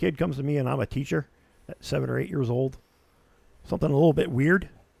 if a kid comes to me and I'm a teacher at 7 or 8 years old, something a little bit weird,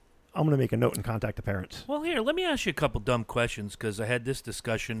 I'm going to make a note and contact the parents. Well, here, let me ask you a couple dumb questions because I had this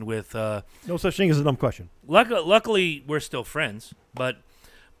discussion with. No such thing as a dumb question. Luckily, we're still friends, but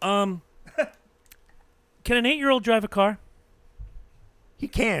can an 8-year-old drive a car? He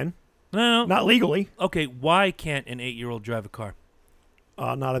can, No. not legally, Okay, why can't an 8-year-old drive a car?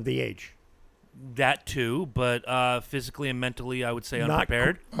 not of the age. That too, but physically and mentally, I would say Not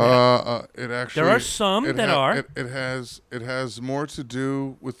unprepared. It actually There are some that are. It has more to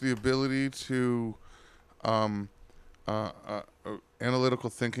do with the ability to analytical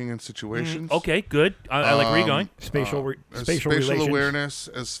thinking in situations. Okay, good. I like where you're going. Spatial Spatial relations. awareness,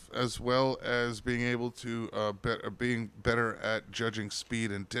 as well as being able to being better at judging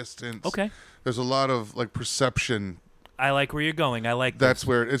speed and distance. Okay, There's a lot of like perception. I like where you're going. I like That's this.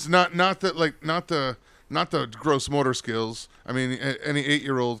 where it's not the gross motor skills. I mean, any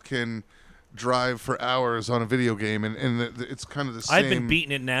 8-year-old can drive for hours on a video game, and it's kind of the same. I've been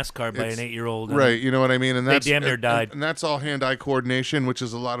beaten in NASCAR by an 8-year-old. and Right, you know what I mean, and They that's damn near died. and that's all hand-eye coordination, which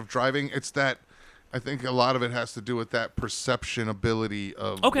is a lot of driving. It's that I think a lot of it has to do with that perception ability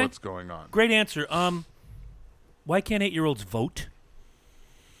of Okay. what's going on. Great answer. Why can't 8-year-olds vote?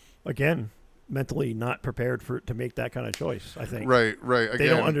 Again, mentally not prepared to make that kind of choice, I think. Right. Again, They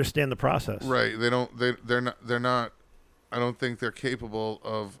don't understand the process. Right. They're not. I don't think they're capable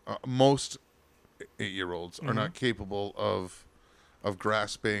of. Most 8-year-olds are not capable of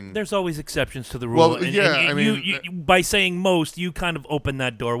grasping. There's always exceptions to the rule. Well, and, yeah, and I mean, you, by saying most, you kind of open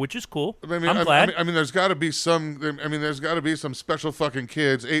that door, which is cool. I'm glad. I mean, there's got to be some. I mean, there's got to be some special fucking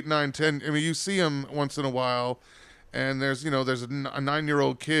kids, 8, 9, 10. I mean, you see them once in a while, and there's a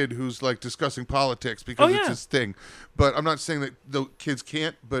 9-year-old kid who's like discussing politics because it's his thing. But I'm not saying that the kids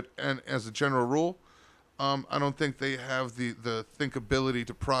can't. But as a general rule, I don't think they have the thinkability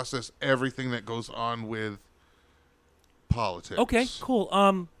to process everything that goes on with politics. Okay, cool.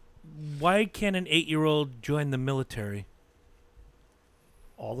 Why can't an 8-year-old join the military?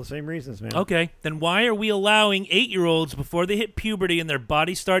 All the same reasons, man. Okay, then why are we allowing 8-year-olds before they hit puberty and their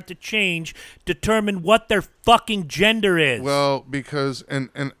bodies start to change determine what their fucking gender is? Well, because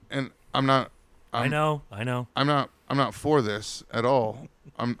and I'm not. I know. I'm not for this at all.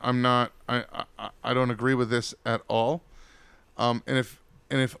 I'm not. I don't agree with this at all. And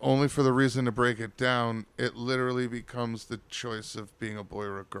if only for the reason to break it down, it literally becomes the choice of being a boy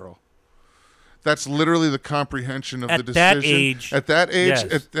or a girl. That's literally the comprehension of At the that decision. age, At that age,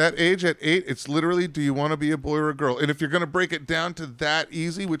 yes. at 8, it's literally, do you want to be a boy or a girl? And if you're going to break it down to that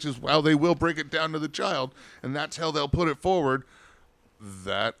easy, which is how they will break it down to the child, and that's how they'll put it forward,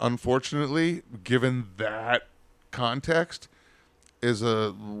 that, unfortunately, given that context, is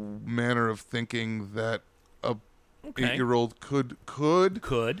a manner of thinking that a Okay. 8-year-old could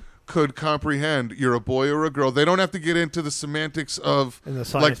comprehend. You're a boy or a girl. They don't have to get into the semantics of And the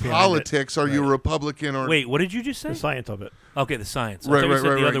science like behind politics. it. Are you Right. Wrepublican or Wait, what did you just say? The science of it. Okay, the science. I Right, thought you right, said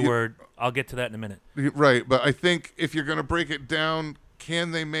right, the right. other You- word. I'll get to that in a minute. right? But I think if you're going to break it down,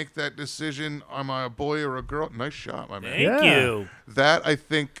 can they make that decision? Am I a boy or a girl? Nice shot, my man. Thank Yeah. you. That, I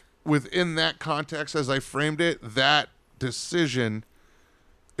think, within that context, as I framed it, that decision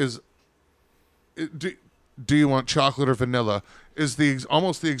is. Do you want chocolate or vanilla? Is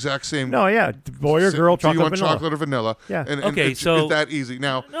almost the exact same. No, yeah. Boy or girl, Do you chocolate, want vanilla. chocolate or vanilla? Yeah. And Okay, it's so- that easy.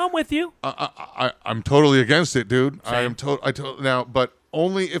 Now, No, I'm with you. I'm totally against it, dude. I Same. am now, but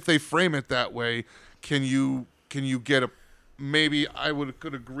only if they frame it that way can you get a. Maybe I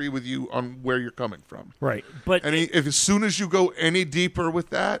could agree with you on where you're coming from. Right. But If as soon as you go any deeper with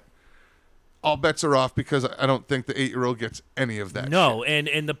that, all bets are off because I don't think the 8-year-old gets any of that. no, shit.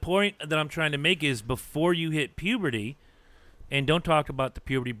 and the point that I'm trying to make is before you hit puberty, and don't talk about the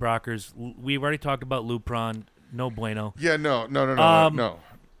puberty blockers. We've already talked about Lupron. No bueno. Yeah, no.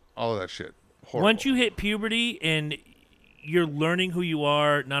 All of that shit. Horrible. Once you hit puberty and you're learning who you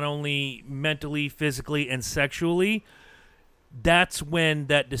are, not only mentally, physically, and sexually, that's when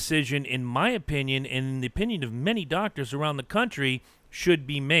that decision, in my opinion, and in the opinion of many doctors around the country, should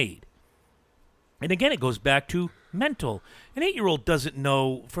be made. And again, it goes back to mental. An 8-year-old doesn't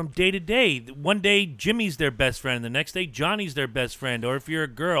know from day to day. One day, Jimmy's their best friend. The next day, Johnny's their best friend. Or if you're a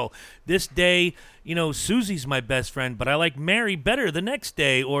girl, this day, Susie's my best friend, but I like Mary better the next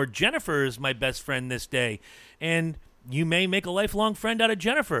day. Or Jennifer is my best friend this day. And you may make a lifelong friend out of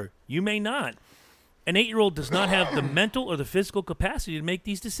Jennifer. You may not. An 8-year-old does not have the mental or the physical capacity to make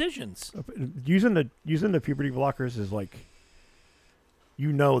these decisions. Using the puberty blockers is like,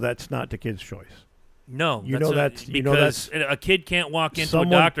 that's not the kid's choice. No, that's because a kid can't walk into a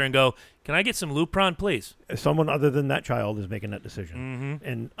doctor and go, "Can I get some Lupron, please?" Someone other than that child is making that decision. Mm-hmm.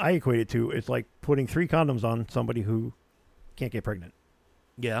 And I equate it to, it's like putting 3 condoms on somebody who can't get pregnant.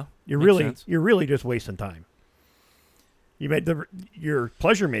 Yeah, You're makes really sense. just wasting time. Your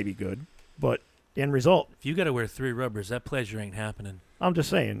pleasure may be good, but the end result, If you got to wear 3 rubbers, that pleasure ain't happening. I'm just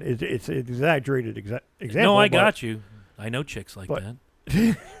saying, it's an exaggerated example. No, I got you. I know chicks like but-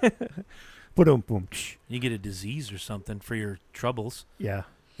 that. Boom. You get a disease or something for your troubles. Yeah.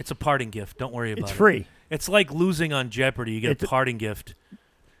 It's a parting gift. Don't worry about It's it. free. It's like losing on Jeopardy. You get It's a parting gift.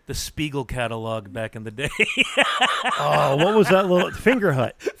 The Spiegel catalog back in the day. Oh, what was that little finger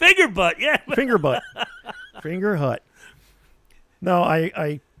hut? Finger butt, yeah. Finger butt. Finger hut. No,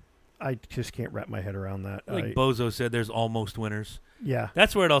 I just can't wrap my head around that. Like Bozo said, there's almost winners. Yeah.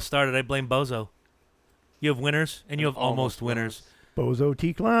 That's where it all started. I blame Bozo. You have winners, and you have almost winners. Bozo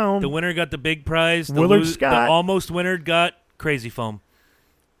T Clown. The winner got the big prize. The Willard Scott. The almost winner got Crazy Foam.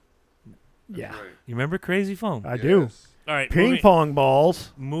 Yeah. Right. You remember Crazy Foam? I do. Yes. All right. Ping pong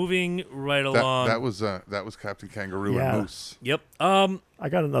balls. Moving right along. That was Captain Kangaroo Yeah. and Moose. Yep. I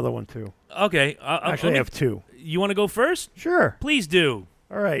got another one too. Okay. Actually, I have 2. You want to go first? Sure. Please do.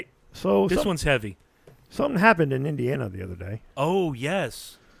 All right. So This one's heavy. something happened in Indiana the other day. Oh,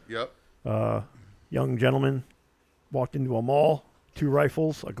 yes. Yep. Young gentleman walked into a mall, 2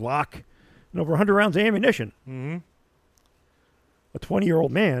 rifles, a Glock, and over 100 rounds of ammunition. Mm-hmm. A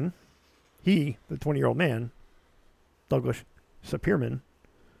 20-year-old man, the 20-year-old man, Douglas Sapirman,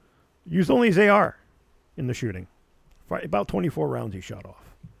 used only his AR in the shooting. About 24 rounds he shot off.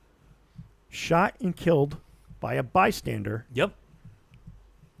 Shot and killed by a bystander, Yep.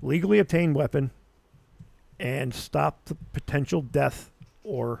 legally obtained weapon, and stopped the potential death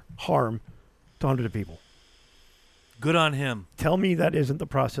or harm to hundreds of people. Good on him. Tell me that isn't the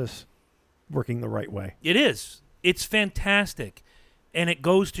process working the right way. It is. It's fantastic. And it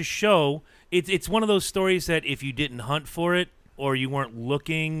goes to show, it's one of those stories that if you didn't hunt for it or you weren't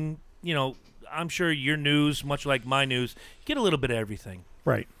looking, I'm sure your news, much like my news, get a little bit of everything.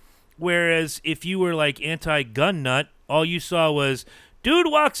 Right. Whereas if you were like anti-gun nut, all you saw was, dude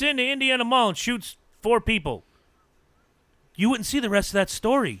walks into Indiana Mall and shoots 4 people. You wouldn't see the rest of that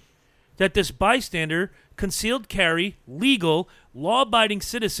story. That this bystander, concealed carry, legal, law-abiding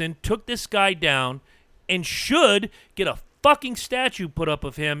citizen, took this guy down and should get a fucking statue put up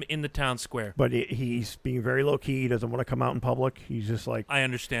of him in the town square. But he's being very low-key. He doesn't want to come out in public. He's just like, I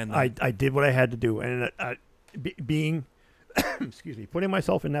understand that. I did what I had to do. And being, excuse me, putting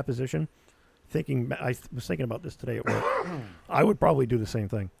myself in that position, I was thinking about this today at work. I would probably do the same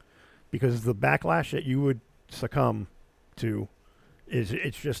thing because the backlash that you would succumb to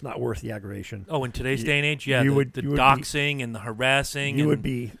it's just not worth the aggravation. Oh, in today's day and age, yeah, you the would doxing and the harassing.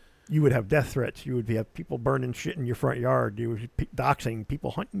 You would have death threats. You would have people burning shit in your front yard. You would be doxing,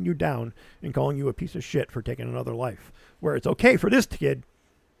 people hunting you down and calling you a piece of shit for taking another life. Where it's okay for this kid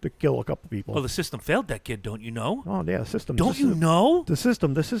to kill a couple people. Well, the system failed that kid, don't you know? Oh, yeah, the system. Don't you know? The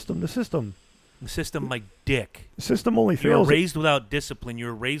system. The system, my dick. The system only You were fails. raised without discipline. You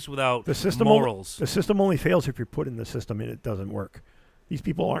were raised without The system morals. The system only fails if you're put in the system and it doesn't work. These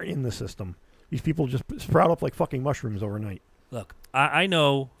people aren't in the system. These people just sprout up like fucking mushrooms overnight. Look, I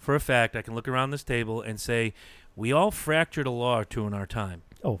know for a fact I can look around this table and say we all fractured a law or two in our time.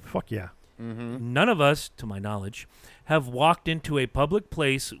 Oh, fuck yeah. Mm-hmm. None of us, to my knowledge, have walked into a public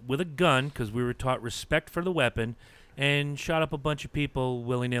place with a gun because we were taught respect for the weapon and shot up a bunch of people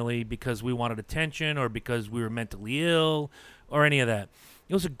willy-nilly because we wanted attention or because we were mentally ill or any of that.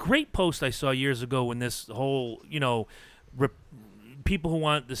 It was a great post I saw years ago when this whole, people who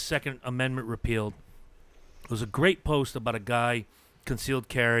want the Second Amendment repealed. It was a great post about a guy, concealed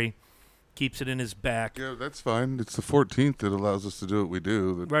carry, keeps it in his back. Yeah, that's fine. It's the 14th that allows us to do what we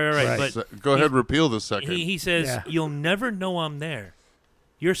do. Right. But go ahead, repeal the second. He says, Yeah. You'll never know I'm there.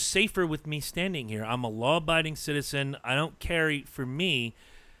 You're safer with me standing here. I'm a law-abiding citizen. I don't carry for me,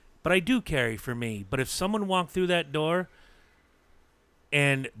 but I do carry for me. But if someone walked through that door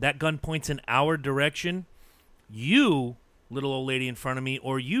and that gun points in our direction, you, little old lady in front of me,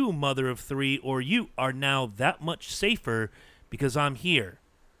 or you, mother of three, or you are now that much safer because I'm here.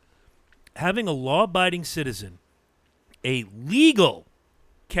 Having a law-abiding citizen, a legal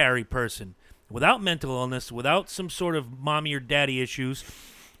carry person, without mental illness, without some sort of mommy or daddy issues,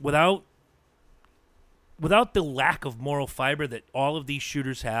 without the lack of moral fiber that all of these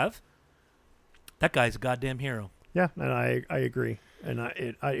shooters have, that guy's a goddamn hero. Yeah, and I agree. And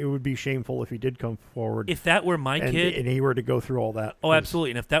it would be shameful if he did come forward. If that were my kid, and he were to go through all that. oh,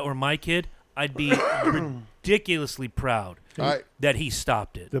 absolutely. And if that were my kid, I'd be ridiculously proud that he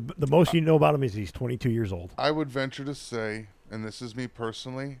stopped it. The most you know about him is he's 22 years old. I would venture to say, and this is me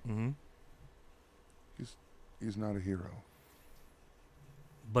personally, he's not a hero.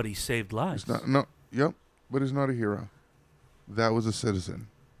 But he saved lives. He's not. No. But he's not a hero. That was a citizen.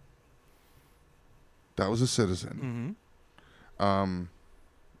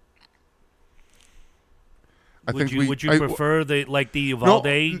 I Would think you prefer the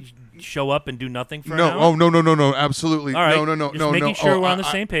Uvalde show up and do nothing for an hour? Oh, no, absolutely. All right. No. Just making sure we're on the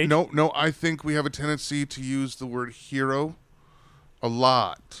same page. No, I think we have a tendency to use the word hero a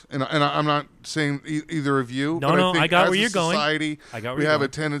lot. And I'm not saying either of you. No, but no, I think I got as where a you're going. society, I got where we you're have going.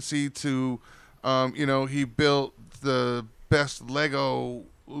 a tendency to, he built the best Lego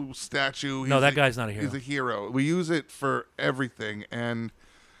statue. No, that guy's not a hero. He's a hero. We use it for everything, and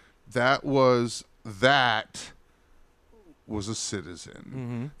that was a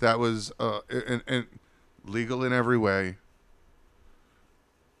citizen. That was and legal in every way,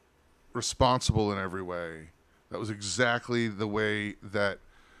 responsible in every way. That was exactly the way that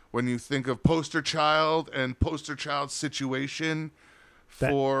when you think of poster child and poster child situation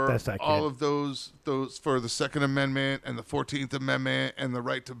for that's that all kid. of those for the Second Amendment and the 14th Amendment and the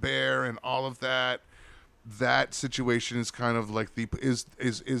right to bear and all of that, that situation is kind of like is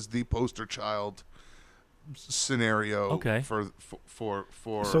the poster child scenario. Okay. For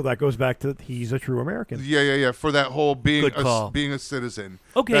So that goes back to he's a true American. yeah for that whole being Good call. being a citizen.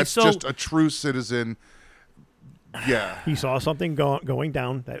 Okay, that's so- just a true citizen. Yeah. He saw something going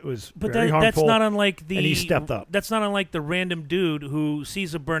down that was But very that's harmful. not unlike the. and he stepped up. That's not unlike the random dude who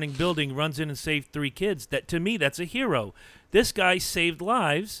sees a burning building, runs in and saves 3 kids. That to me, that's a hero. This guy saved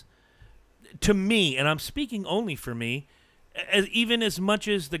lives. To me, and I'm speaking only for me, even as much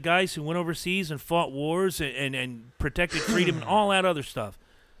as the guys who went overseas and fought wars and protected freedom and all that other stuff.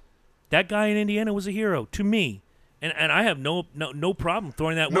 That guy in Indiana was a hero to me. And I have no problem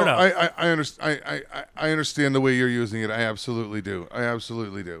throwing that word out. I understand the way you're using it. I absolutely do.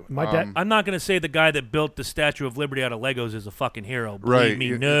 My dad- I'm not going to say the guy that built the Statue of Liberty out of Legos is a fucking hero. Believe Right. me,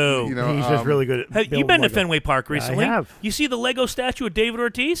 You- no. you know, He's just really good at Have you building been to Lego. Fenway Park recently? I have. You see the Lego statue of David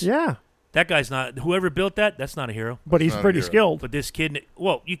Ortiz? Yeah, That guy's not. Whoever built that, that's not a hero. but he's not a pretty hero. skilled. But this kid,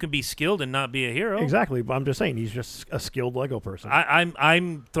 well, you can be skilled and not be a hero. Exactly, but I'm just saying he's just a skilled Lego person. I'm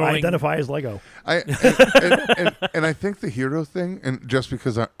I throwing. identify as Lego. And I think the hero thing, and just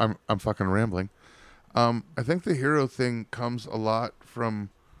because I'm fucking rambling, I think the hero thing comes a lot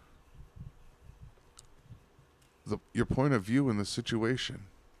from your point of view in the situation.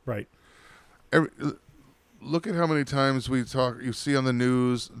 Right. look at how many times we talk. You see on the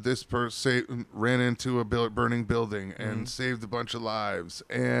news, this person ran into a burning building and saved a bunch of lives,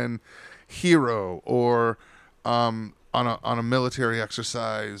 and hero, or on a military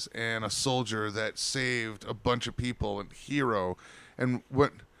exercise, and a soldier that saved a bunch of people, and hero, and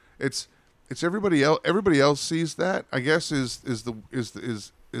what it's everybody else. Everybody else sees that, I guess, is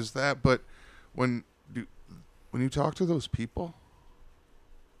that, but when you talk to those people,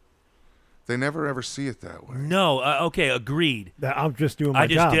 they never ever see it that way. No, okay, agreed. I'm just doing my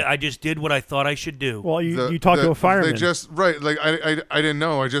job. I just did what I thought I should do. Well, you talk to a fireman. They just like I didn't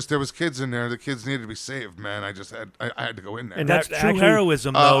know. There was kids in there. The kids needed to be saved, man. I had to go in there. And that's that true actually,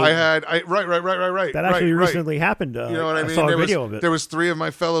 heroism, though. Right. That actually recently happened. You know what I mean? I saw a video of it. There was three of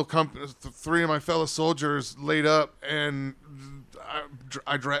my fellow soldiers laid up, and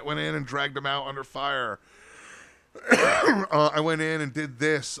I went in and dragged them out under fire. I went in and did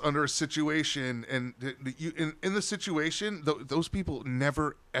this under a situation, and in the situation, those people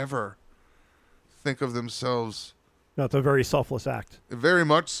never ever think of themselves. No, it's a very selfless act. Very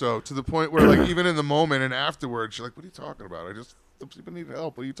much so, to the point where, like, even in the moment and afterwards, you're like, "What are you talking about? Those people need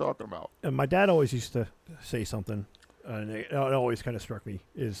help. What are you talking about?" And my dad always used to say something, and it always kind of struck me,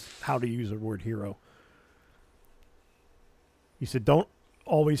 is how to use the word hero. He said, "Don't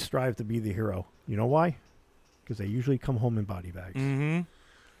always strive to be the hero. You know why? Because they usually come home in body bags." Mm-hmm.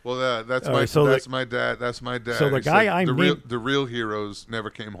 Well, that's my dad. That's my dad. So the guy the real heroes never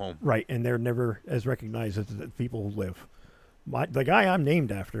came home. Right, and they're never as recognized as the people who live. The guy I'm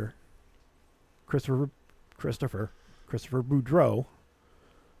named after, Christopher Boudreau,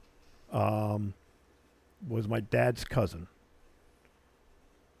 was my dad's cousin.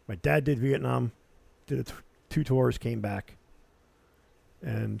 My dad did Vietnam, did 2 tours, came back,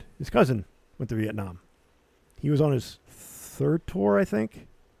 and his cousin went to Vietnam. He was on his 3rd tour, I think.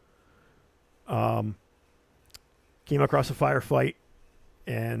 Came across a firefight,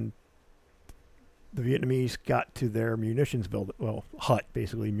 and the Vietnamese got to their munitions hut,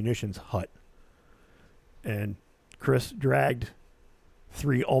 basically munitions hut. And Chris dragged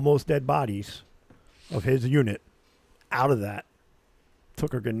 3 almost dead bodies of his unit out of that,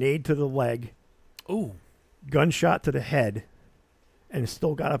 took a grenade to the leg, gunshot to the head, and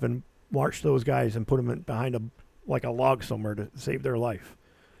still got up and marched those guys and put them behind a log somewhere to save their life.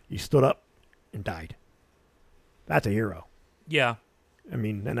 He stood up and died. That's a hero. Yeah. I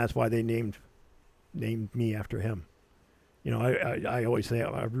mean, and that's why they named me after him. You know, I always say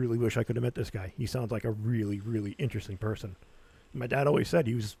I really wish I could have met this guy. He sounds like a really, really interesting person. My dad always said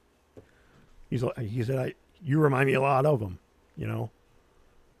he said you remind me a lot of him. You know,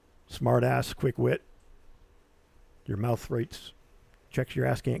 smart ass, quick wit. Your mouth checks your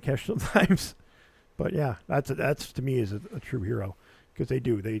ass can't catch sometimes. But yeah, that's to me is a true hero, because they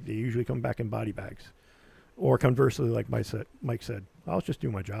do. They usually come back in body bags. Or conversely, like Mike said, I'll just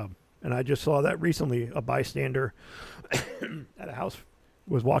do my job. And I just saw that recently. A bystander at a house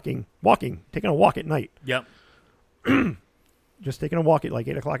was taking a walk at night. Yep. Just taking a walk at like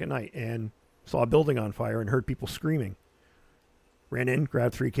 8 o'clock at night, and saw a building on fire and heard people screaming. Ran in,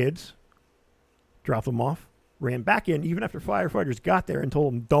 grabbed 3 kids, dropped them off, ran back in even after firefighters got there and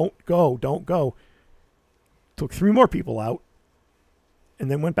told them, don't go. Took 3 more people out,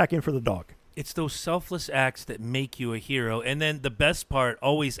 and then went back in for the dog. It's those selfless acts that make you a hero. And then the best part,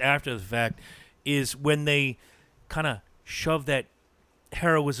 always after the fact, is when they kind of shove that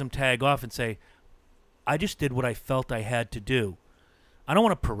heroism tag off and say, I just did what I felt I had to do. I don't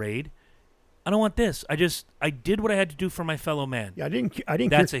want a parade. I don't want this. I did what I had to do for my fellow man. Yeah, I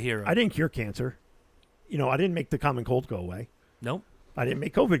didn't. That's a hero. I didn't cure cancer. You know, I didn't make the common cold go away. Nope. I didn't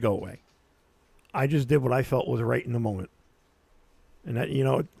make COVID go away. I just did what I felt was right in the moment. And that, you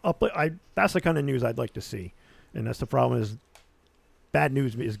know, that's the kind of news I'd like to see. And that's the problem, is bad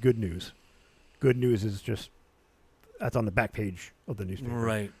news is good news. Good news is that's on the back page of the newspaper.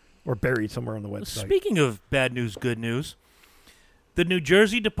 Right. Or buried somewhere on the website. Speaking of bad news, good news, the New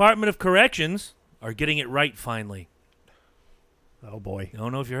Jersey Department of Corrections are getting it right finally. Oh, boy. I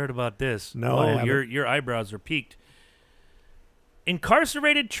don't know if you heard about this. No, I haven't. Your eyebrows are peaked.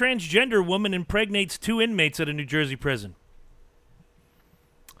 Incarcerated transgender woman impregnates 2 inmates at a New Jersey prison.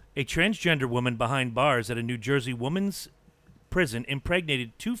 A transgender woman behind bars at a New Jersey women's prison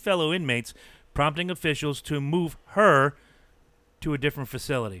impregnated 2 fellow inmates, prompting officials to move her to a different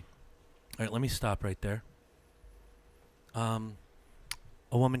facility. All right, let me stop right there. A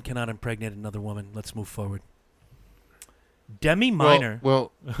woman cannot impregnate another woman. Let's move forward. Demi Minor.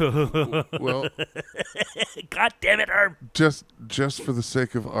 Well, God damn it, Herb. just for the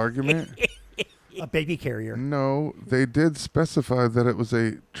sake of argument, A baby carrier. No, they did specify that it was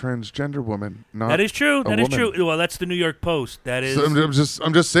a transgender woman, not That is true. a That is woman. true. Well, that's the New York Post. That is. So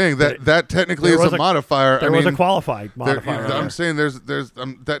I'm just saying that technically There is was a a- modifier. There I was mean, a qualified there- modifier. I'm there. saying there's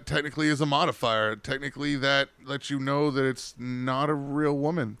that technically is a modifier. Technically, that lets you know that it's not a real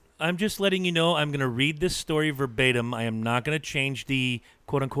woman. I'm just letting you know. I'm going to read this story verbatim. I am not going to change the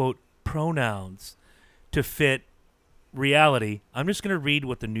quote unquote pronouns to fit reality. I'm just going to read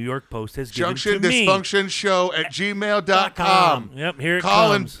what the New York Post has Junction given to me. Dysfunction Show at gmail.com. Yep, here it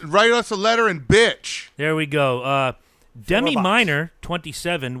Call comes. and write us a letter and bitch. There we go. Demi box. Minor,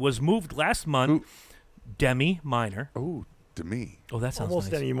 27, was moved last month. Who? Demi Minor. Oh, to me. Oh, that sounds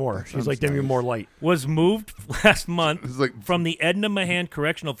Almost nice. Demi Moore. That She's sounds like Demi nice. Moore light. Was moved last month It's like from the Edna Mahan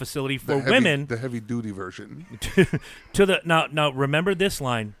Correctional Facility for the women the heavy duty version. to the now remember this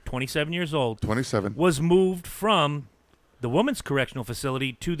line, 27 years old, 27. was moved from the Women's Correctional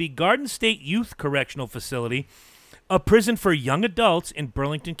Facility to the Garden State Youth Correctional Facility, a prison for young adults in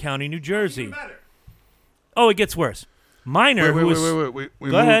Burlington County, New Jersey. Oh, it gets worse. Minor, who was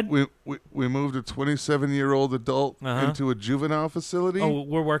We Go moved, ahead. We moved a 27-year-old adult Uh-huh. into a juvenile facility. Oh,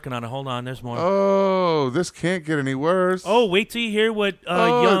 we're working on it. Hold on, there's more. Oh, this can't get any worse. Oh, wait till you hear what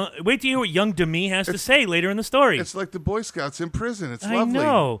young Demi has to say later in the story. It's like the Boy Scouts in prison. It's I lovely.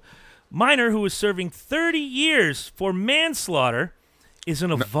 know. Minor, who was serving 30 years for manslaughter, is in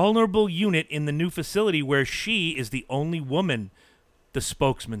a vulnerable unit in the new facility where she is the only woman, the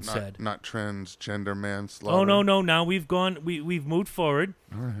spokesman said. Not transgender manslaughter. Oh, no. Now we've moved forward.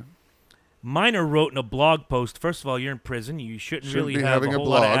 All right. Minor wrote in a blog post, first of all, you're in prison. You shouldn't Shouldn't really be have having a whole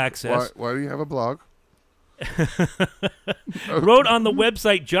blog. lot of access. Why do you have a blog? Wrote on the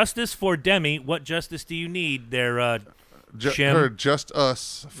website Justice for Demi. What justice do you need there, Shim? Heard just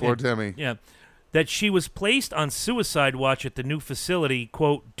us for Demi. Yeah. That she was placed on suicide watch at the new facility,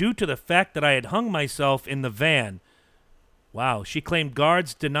 quote, due to the fact that I had hung myself in the van. Wow. She claimed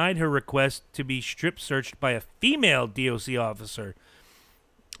guards denied her request to be strip searched by a female DOC officer.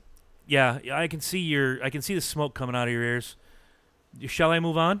 Yeah, I can see the smoke coming out of your ears. Shall I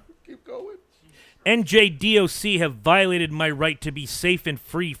move on? Keep going. NJDOC have violated my right to be safe and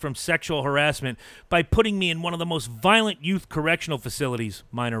free from sexual harassment by putting me in one of the most violent youth correctional facilities,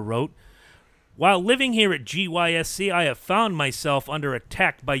 Minor wrote. While living here at GYSC, I have found myself under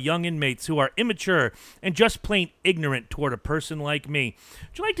attack by young inmates who are immature and just plain ignorant toward a person like me.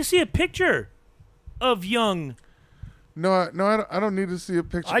 Would you like to see a picture of young... No, I don't need to see a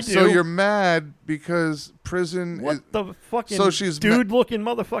picture. I So do. you're mad because prison is... What the fucking So she's dude-looking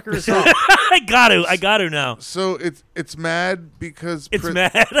motherfucker is that? I got to now. So it's mad because It's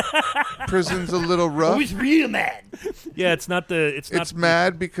mad. prison's a little rough. Who's real mad? Yeah, it's not. It's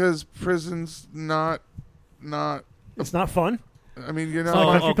mad because prison's not. It's not fun. I mean, you're not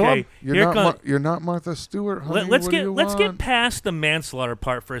not. Country okay. Club? You're Here not. comes. You're not Martha Stewart. Honey. Let's What do get you let's get want? past the manslaughter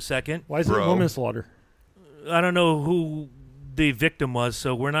part for a second. Why is it Bro. woman slaughter? I don't know who the victim was,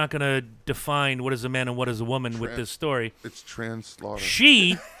 so we're not going to define what is a man and what is a woman with this story. It's translaughter.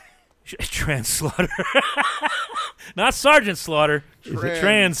 She, translaughter, not Sergeant Slaughter,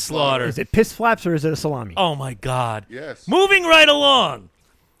 translaughter. Is it piss flaps or is it a salami? Oh my God! Yes. Moving right along.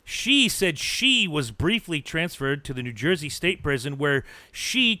 She said she was briefly transferred to the New Jersey State Prison where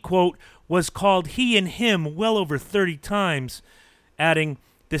she, quote, was called he and him well over 30 times, adding,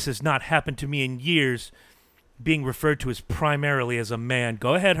 this has not happened to me in years, being referred to as primarily as a man.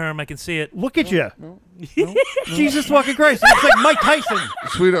 Go ahead, Herm, I can see it. Look at you. No. Jesus fucking Christ. It's like Mike Tyson.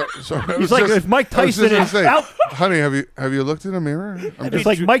 Sweetheart. Sorry, I He's was like just- if Mike I was just Tyson gonna is say, out. honey, have you looked in a mirror? It's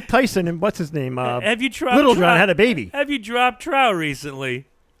like Mike Tyson and what's his name? Have you dropped Little trow? John had a baby. Have you dropped trow recently?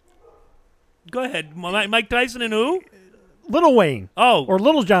 Go ahead. Mike Tyson and who? Little Wayne. Oh. Or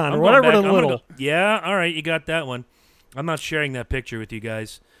Little John I'm or going whatever back. the I'm gonna little. go- Yeah, all right, you got that one. I'm not sharing that picture with you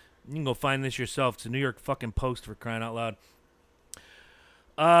guys. You can go find this yourself. It's a New York fucking Post, for crying out loud.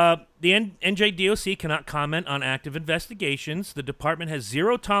 The NJDOC cannot comment on active investigations. The department has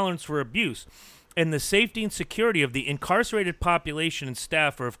zero tolerance for abuse, and the safety and security of the incarcerated population and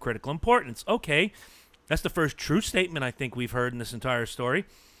staff are of critical importance. Okay, that's the first true statement I think we've heard in this entire story.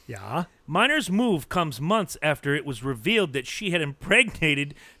 Yeah. Minor's move comes months after it was revealed that she had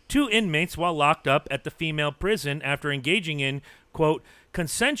impregnated 2 inmates while locked up at the female prison after engaging in, quote,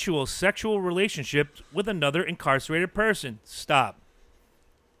 consensual sexual relationships with another incarcerated person. Stop.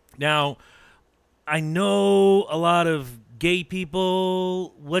 Now, I know a lot of gay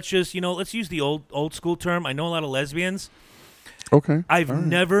people. Let's use the old school term. I know a lot of lesbians. Okay. I've all right.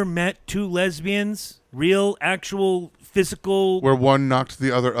 never met 2 lesbians, real, actual, physical. Where one knocked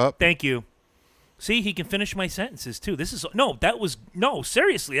the other up. Thank you. See, he can finish my sentences too.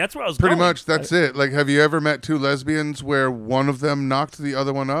 Seriously, that's where I was Pretty going. much, that's it. Like, have you ever met two lesbians where one of them knocked the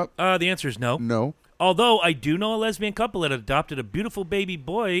other one up? The answer is no. No. Although I do know a lesbian couple that adopted a beautiful baby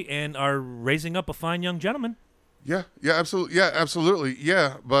boy and are raising up a fine young gentleman. Yeah, absolutely.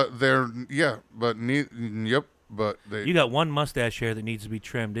 Yeah, but they. You got one mustache hair that needs to be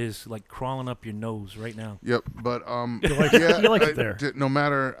trimmed. It is like crawling up your nose right now. Yep, but You like it there. No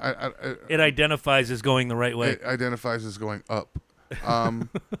matter, It identifies as going the right way. it identifies as going up.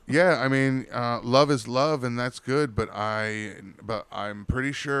 Yeah, I mean, love is love, and that's good. But I'm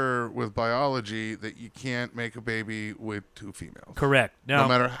pretty sure with biology that you can't make a baby with two females. Correct. Now, No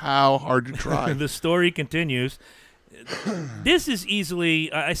matter how hard you try. the story continues. This is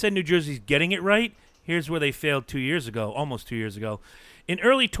easily. I said New Jersey's getting it right. Here's where they failed almost 2 years ago. In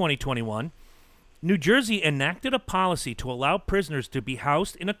early 2021, New Jersey enacted a policy to allow prisoners to be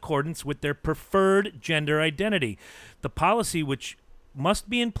housed in accordance with their preferred gender identity. The policy, which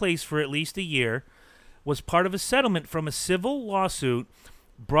must be in place for at least a year, was part of a settlement from a civil lawsuit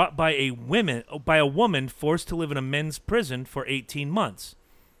brought by a woman forced to live in a men's prison for 18 months.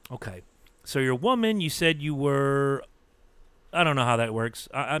 Okay, so you're a woman. You said you were... I don't know how that works.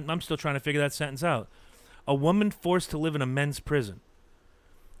 I'm still trying to figure that sentence out. A woman forced to live in a men's prison.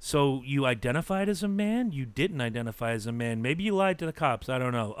 So you identified as a man? You didn't identify as a man. Maybe you lied to the cops. I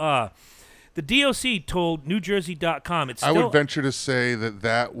don't know. The DOC told NewJersey.com. I would venture to say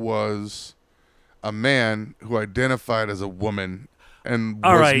that was a man who identified as a woman and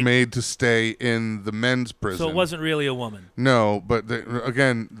was made to stay in the men's prison. So it wasn't really a woman. No, but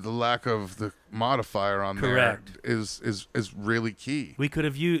again, the lack of the modifier on Correct. there is really key. We could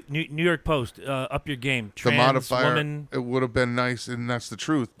have used New York Post, up your game. The modifier, woman. it would have been nice, and that's the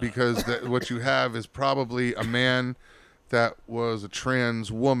truth, because what you have is probably a man that was a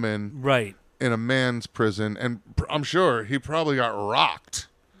trans woman Right. in a man's prison, and I'm sure he probably got rocked.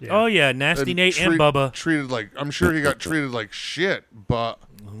 Yeah. Oh, yeah, Nasty Nate and Bubba. I'm sure he got treated like shit, but...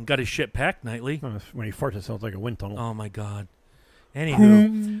 Got his shit packed nightly. When he farts, it sounds like a wind tunnel. Oh, my God.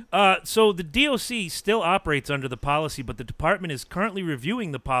 Anywho, so the DOC still operates under the policy, but the department is currently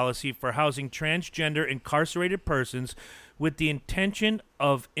reviewing the policy for housing transgender incarcerated persons with the intention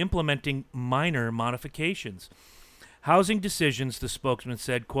of implementing minor modifications. Housing decisions, the spokesman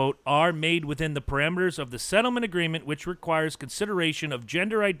said, quote, are made within the parameters of the settlement agreement, which requires consideration of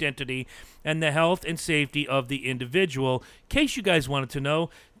gender identity and the health and safety of the individual. In case you guys wanted to know,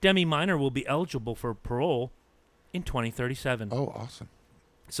 Demi Minor will be eligible for parole in 2037. Oh, awesome.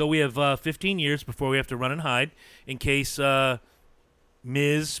 So we have 15 years before we have to run and hide in case Ms.,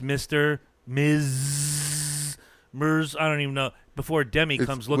 Mr., Ms., Mers, I don't even know, before Demi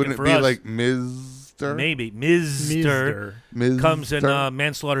comes looking for us. Wouldn't it be like Ms.? Maybe. Mr. comes and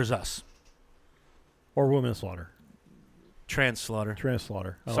manslaughters us. Or woman slaughter. Translaughter.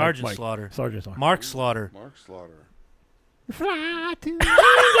 Translaughter. Sergeant Slaughter. Sergeant Slaughter. Mark Slaughter. Mark Slaughter. Fly to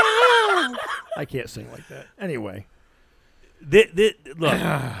the I can't sing like that. Anyway. Look,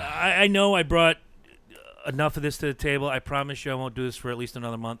 I know I brought enough of this to the table. I promise you I won't do this for at least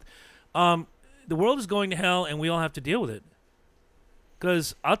another month. The world is going to hell, and we all have to deal with it.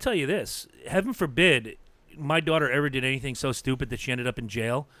 Because I'll tell you this, heaven forbid my daughter ever did anything so stupid that she ended up in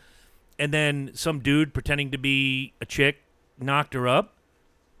jail, and then some dude pretending to be a chick knocked her up.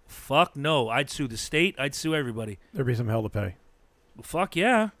 Fuck no. I'd sue the state. I'd sue everybody. There'd be some hell to pay. Fuck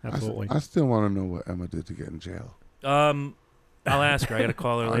yeah. Absolutely. I still want to know what Emma did to get in jail. I'll ask her. I got to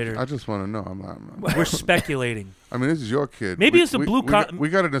call her later. I just want to know. I'm not. We're speculating. I mean, this is your kid. Maybe it's a blue collar. We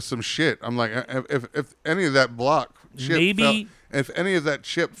got into some shit. I'm like, if any of that block chip if any of that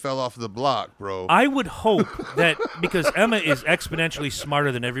chip fell off the block, bro. I would hope that because Emma is exponentially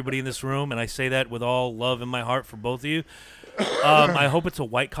smarter than everybody in this room, and I say that with all love in my heart for both of you. I hope it's a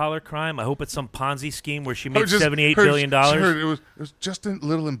white collar crime. I hope it's some Ponzi scheme where she made $78 billion. It was just a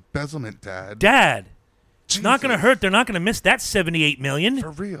little embezzlement, Dad. Dad, it's not going to hurt. They're not going to miss that $78 million.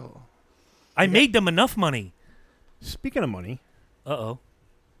 For real. I made them enough money. Speaking of money. Uh-oh.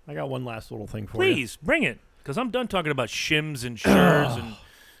 I got one last little thing for you. Please, bring it. Because I'm done talking about shims and shurs and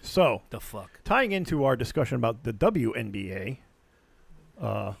so the fuck. Tying into our discussion about the WNBA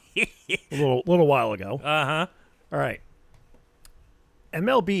a little while ago. Uh-huh. All right.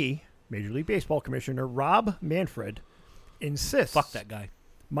 MLB, Major League Baseball Commissioner Rob Manfred, insists Fuck that guy.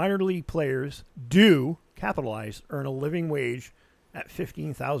 Minor league players do earn a living wage at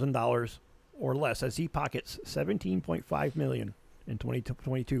 $15,000 or less as he pockets $17.5 million in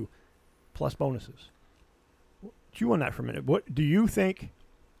 2022 plus bonuses. Chew on that for a minute. What do you think?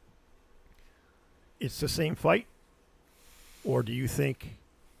 It's the same fight, or do you think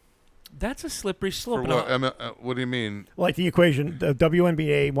That's a slippery For slope. what? What do you mean? Like the equation, the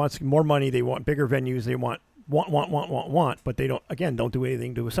WNBA wants more money. They want bigger venues. They want, but they don't do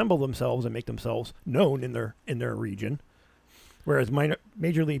anything to assemble themselves and make themselves known in their region. Whereas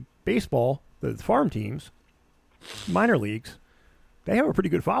Major League Baseball, the farm teams, minor leagues, they have a pretty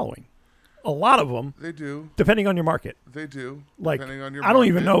good following. A lot of them. They do. Depending on your market. They do. Like, depending on your I don't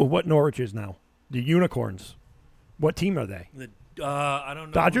even market. know what Norwich is now. The Unicorns. What team are they? I don't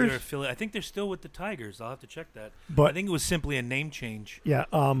know. Dodgers? Who they're affiliate. I think they're still with the Tigers. I'll have to check that. But I think it was simply a name change. yeah.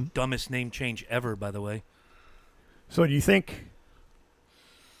 Dumbest name change ever, by the way. So do you think?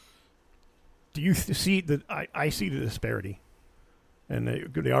 Do you see that? I see the disparity, and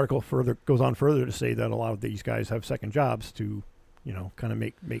the article goes on further to say that a lot of these guys have second jobs to, kind of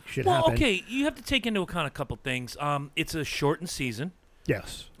make shit Well, happen. okay, you have to take into account a couple things. It's a shortened season.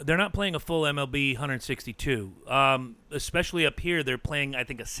 Yes. They're not playing a full MLB 162. Especially up here, they're playing, I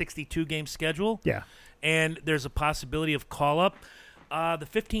think, a 62-game schedule. Yeah. And there's a possibility of call-up. The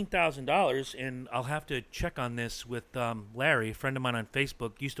 $15,000, and I'll have to check on this with Larry, a friend of mine on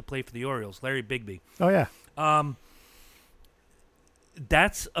Facebook, used to play for the Orioles, Larry Bigby. Oh yeah.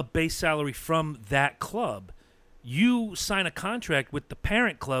 That's a base salary from that club. You sign a contract with the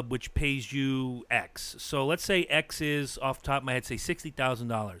parent club, which pays you X. So let's say X is, off the top of my head, say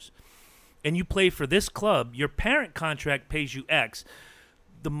 $60,000. And you play for this club. Your parent contract pays you X.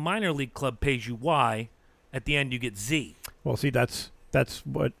 The minor league club pays you Y. At the end, you get Z. Well, see, that's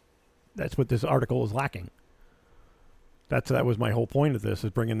what this article is lacking. That was my whole point of this, is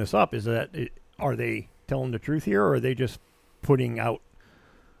bringing this up, is that are they telling the truth here, or are they just putting out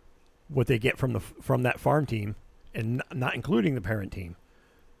what they get from that farm team and not including the parent team?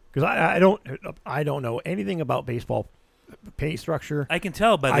 Because I don't know anything about baseball pay structure. I can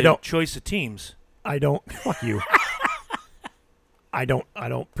tell by the choice of teams. I don't. Fuck you. I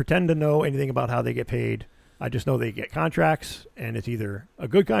don't pretend to know anything about how they get paid. I just know they get contracts, and it's either a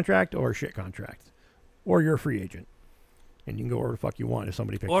good contract or a shit contract, or you're a free agent, and you can go wherever the fuck you want if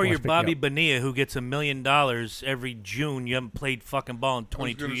somebody picks. Or you're Bobby you up. Bonilla, who gets $1 million every June. You haven't played fucking ball in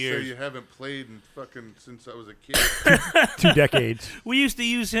 22 I was years. Say you haven't played in fucking since I was a kid. 2 decades. We used to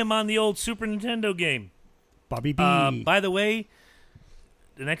use him on the old Super Nintendo game. Bobby B. By the way,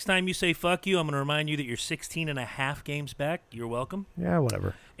 the next time you say fuck you, I'm going to remind you that you're 16 and a half games back. You're welcome. Yeah,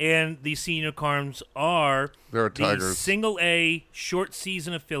 whatever. And the Unicorns are They're the Tigers. single-A short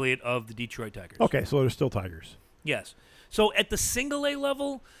season affiliate of the Detroit Tigers. Okay, so they're still Tigers. Yes. So at the single-A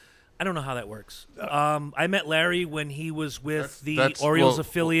level, I don't know how that works. I met Larry when he was with the Orioles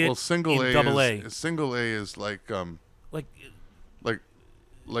affiliate well, single in A AA. Single A is like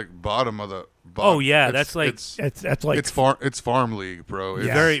Like bottom of the. Oh, yeah, that's like That's like it's farm league, bro. It's,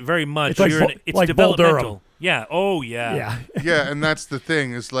 Yeah. very, very much. It's like it's like Bull developmental. Durham. Yeah. Oh, yeah. yeah. yeah, and that's the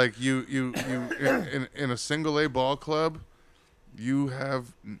thing. Is like you in a single A ball club, you have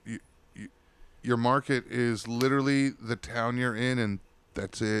your market is literally the town you're in, and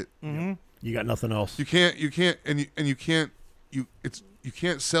that's it. Mm-hmm. You got nothing else. You can't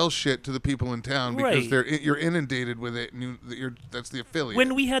sell shit to the people in town because Right. you're inundated with it, and that's the affiliate.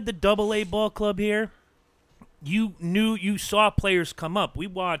 When we had the AA ball club here, you saw players come up. We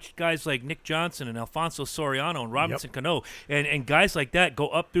watched guys like Nick Johnson and Alfonso Soriano and Robinson Cano and guys like that go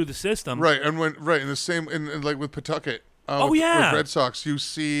up through the system. right, and in the same in like with Pawtucket. Oh, with, yeah. with Red Sox, you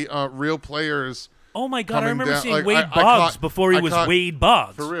see real players. Oh my God! I Coming remember down- seeing like, Wade I Boggs caught- before he I was caught- Wade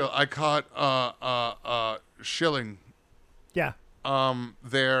Boggs. For real, I caught Schilling Yeah.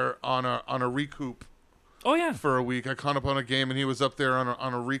 there on a recoup Oh yeah. for a week. I caught up on a game, and he was up there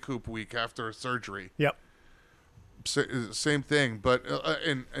on a recoup week after a surgery. Yep. Same thing, but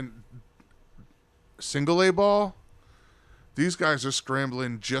and single A ball, these guys are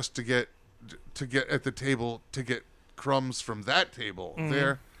scrambling just to get at the table to get crumbs from that table. Mm-hmm.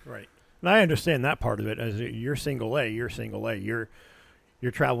 There, Right. And I understand that part of it. As you're single A. You're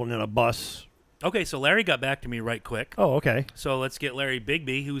traveling in a bus. Okay, so Larry got back to me right quick. Oh, okay. So let's get Larry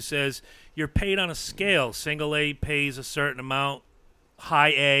Bigby, who says you're paid on a scale. Single A pays a certain amount, high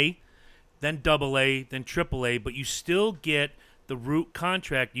A, then double A, then triple A, but you still get the root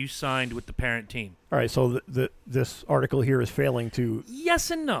contract you signed with the parent team. All right. So this article here is failing to Yes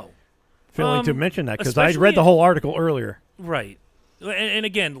and no. mention that, because I especially read the whole article earlier. Right. And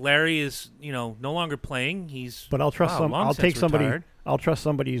again, Larry is, no longer playing. He's But I'll trust long I'll since take somebody. retired. I'll trust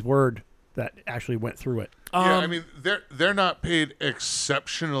somebody's word that actually went through it. yeah. I mean, they're not paid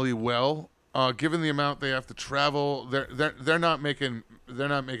exceptionally well, given the amount they have to travel. They're not making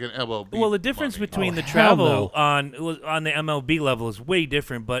MLB. Well, the difference money. between the hell travel no. on the MLB level is way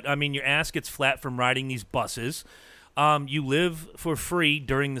different. But I mean, your ass gets flat from riding these buses. You live for free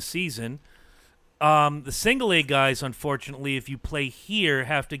during the season. The single A guys, unfortunately, if you play here,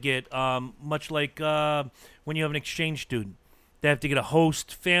 have to get much like when you have an exchange student. They have to get a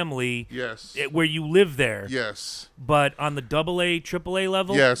host family Yes. where you live there. Yes. But on the AA, AAA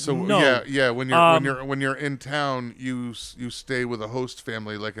level, Yeah. So no. yeah. When you're in town, you stay with a host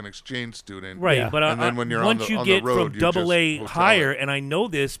family like an exchange student. Right, Yeah. but And then when you're once on the, you on get the road, from you just AA hotel higher, it. and I know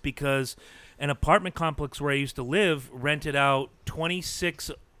this because an apartment complex where I used to live rented out 26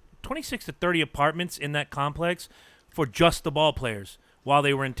 to 30 apartments in that complex for just the ball players while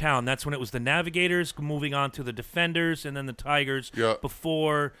they were in town. That's when it was the Navigators moving on to the Defenders and then the Tigers. Yeah.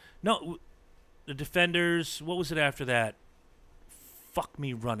 The Defenders, what was it after that? Fuck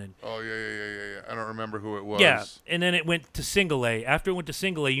me running. Oh yeah. I don't remember who it was. Yeah, and then it went to single A. After it went to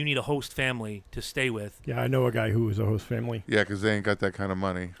single A, you need a host family to stay with. Yeah, I know a guy who was a host family. Yeah, because they ain't got that kind of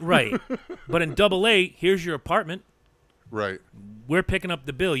money. Right. But in AA, here's your apartment. Right. We're picking up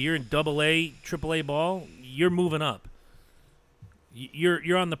the bill. You're in AA, AAA ball. You're moving up.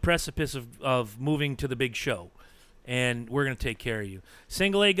 You're on the precipice of moving to the big show, and we're going to take care of you.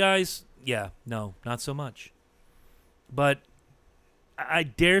 Single A guys, yeah, no, not so much. But I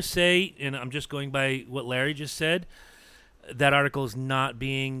dare say, and I'm just going by what Larry just said, that article is not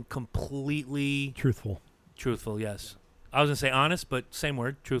being completely Truthful. truthful, yes. I was going to say honest, but same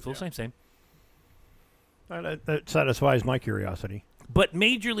word, truthful, same. That satisfies my curiosity. But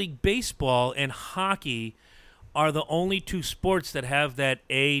Major League Baseball and hockey are the only two sports that have that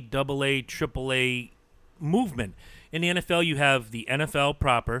AA, AAA movement. In the NFL, you have the NFL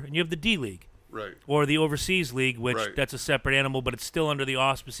proper, and you have the D-League. Right. Or the Overseas League, which Right. that's a separate animal, but it's still under the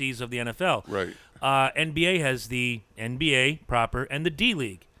auspices of the NFL. Right. NBA has the NBA proper and the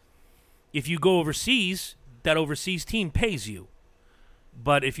D-League. If you go overseas, that overseas team pays you.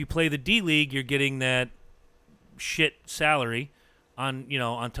 But if you play the D-League, you're getting that shit salary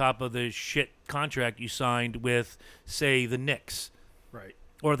on top of the shit contract you signed with, say, the Knicks. Right.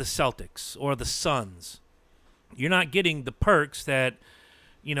 Or the Celtics or the Suns. You're not getting the perks that,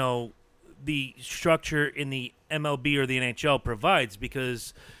 the structure in the MLB or the NHL provides,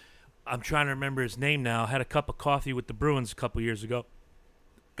 because I'm trying to remember his name now. Had a cup of coffee with the Bruins a couple years ago.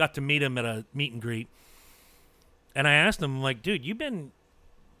 Got to meet him at a meet and greet. And I asked him, like, dude, you've been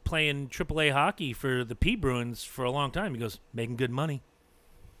playing AAA hockey for the P Bruins for a long time. He goes, making good money.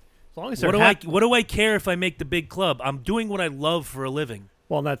 As long as What do I care if I make the big club? I'm doing what I love for a living.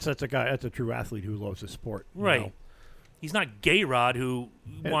 Well, that's a guy. That's a true athlete who loves his sport. you Right. know. He's not Gayrod, who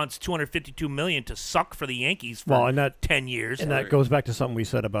wants $252 million to suck for the Yankees for 10 years. And that goes back to something we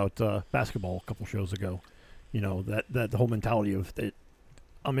said about basketball a couple shows ago. That the whole mentality of that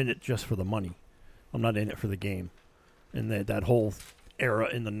I'm in it just for the money. I'm not in it for the game. And that whole era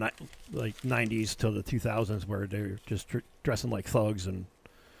in the 90s to the 2000s where they're just dressing like thugs and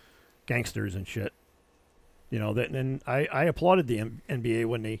gangsters and shit. And I applauded the NBA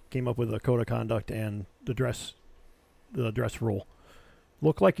when they came up with a code of conduct and the dress rule.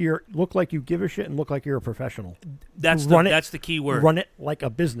 Look like you give a shit and look like you're a professional. That's the key word. Run it like a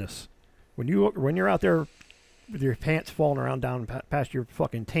business. When you're out there with your pants falling around down past your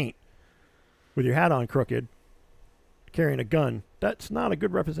fucking taint, with your hat on crooked, carrying a gun, that's not a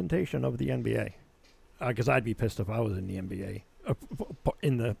good representation of the NBA. Because I'd be pissed if I was in the NBA,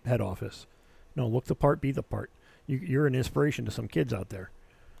 in the head office. No, look the part, be the part. You're an inspiration to some kids out there.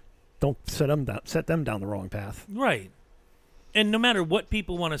 Don't set them down the wrong path. Right. And no matter what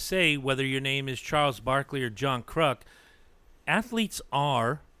people want to say, whether your name is Charles Barkley or John Kruk, athletes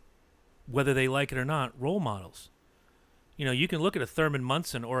are, whether they like it or not, role models. You can look at a Thurman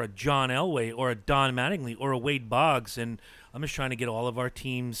Munson or a John Elway or a Don Mattingly or a Wade Boggs, and I'm just trying to get all of our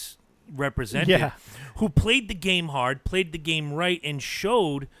teams represented, who played the game hard, played the game right, and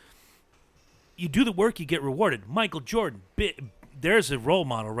showed you do the work, you get rewarded. Michael Jordan, there's a role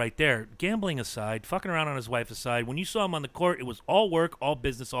model right there. Gambling aside, fucking around on his wife aside, when you saw him on the court, it was all work, all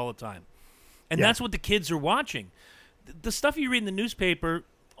business, all the time. And that's what the kids are watching. The stuff you read in the newspaper,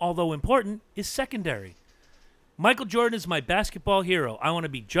 although important, is secondary. Michael Jordan is my basketball hero. I want to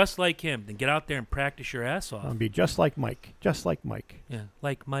be just like him. Then get out there and practice your ass off. I want to be just like Mike. Just like Mike. Yeah,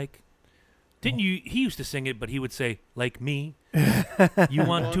 like Mike. Didn't you? He used to sing it, but he would say, like me. You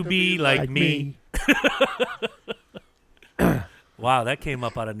want to be like me. Wow, that came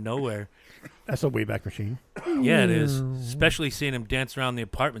up out of nowhere. That's a Wayback Machine. Yeah, it is. Especially seeing him dance around the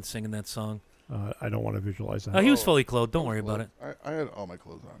apartment singing that song. I don't want to visualize that. Oh, he was fully clothed. Don't worry about it. I had all my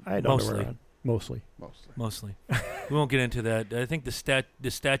clothes on. I had Mostly. underwear on. Mostly. Mostly. We won't get into that. I think the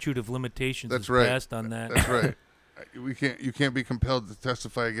statute of limitations That's is right. passed on that. That's right. You can't be compelled to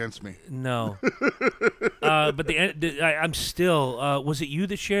testify against me. No. But I'm still. Was it you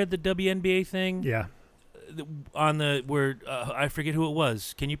that shared the WNBA thing? Yeah. On the where I forget who it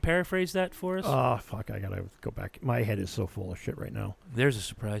was. Can you paraphrase that for us? Oh, fuck. I got to go back. My head is so full of shit right now. There's a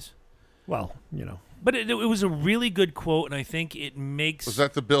surprise. Well, you know. But it was a really good quote, and I think it makes. Was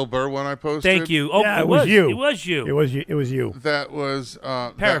that the Bill Burr one I posted? Thank you. Oh, Yeah, it was you. It was you. It was you. It was you. That was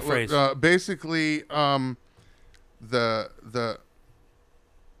Paraphrase. That was, basically, the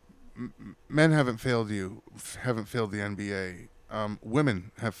men haven't failed you, haven't failed the NBA.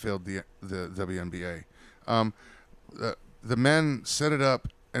 Women have failed the WNBA. The men set it up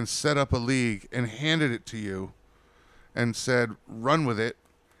and set up a league and handed it to you, and said, "Run with it."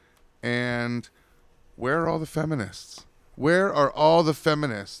 And where are all the feminists? Where are all the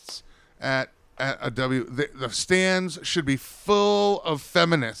feminists at a W? The stands should be full of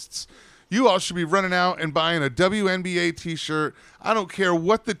feminists. You all should be running out and buying a WNBA t-shirt. I don't care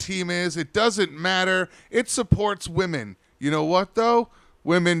what the team is. It doesn't matter. It supports women. You know what, though?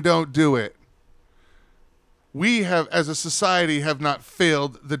 Women don't do it. We have, as a society, have not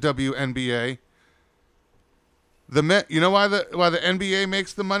failed the WNBA. The men, you know why the NBA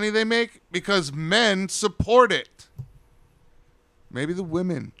makes the money they make? Because men support it. Maybe the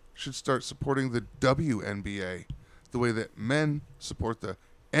women should start supporting the WNBA the way that men support the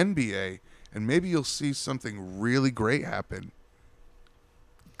NBA, and maybe you'll see something really great happen.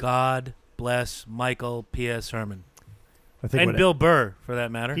 God bless Michael P.S. Herman. I think And Bill Burr, for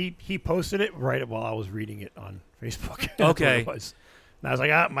that matter. He posted it right while I was reading it on Facebook. That's Okay. what it was. And I was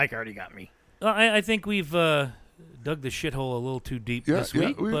like, Mike already got me. Well, I think we've dug the shithole a little too deep this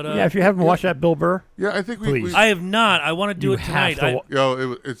week. But Yeah, if you haven't watched that Bill Burr, Yeah, I think Please. I have not. I want to do You it tonight. have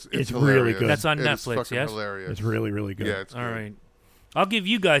to it's It's hilarious. really good. That's on It is Netflix, fucking yes? hilarious. it's really, really good. Yeah, it's All good. right. I'll give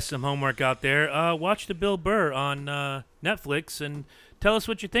you guys some homework out there. Watch the Bill Burr on Netflix and tell us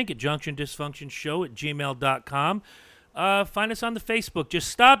what you think at junctiondysfunctionshow@gmail.com. Find us on the Facebook. Just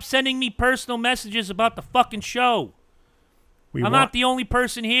stop sending me personal messages about the fucking show. I'm not the only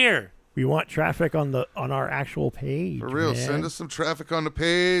person here. We want traffic on our actual page. For real, man. send us some traffic on the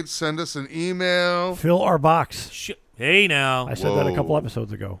page. Send us an email. Fill our box. Hey now. I said that a couple Whoa.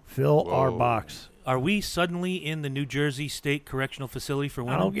 episodes ago. Fill our Whoa. box. Are we suddenly in the New Jersey State Correctional Facility for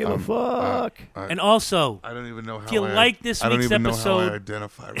women? I don't give a fuck. And also, I don't even know how. if you like this I don't week's even know how I episode,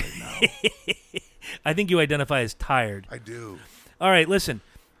 identify right now. I think you identify as tired. I do. All right, listen.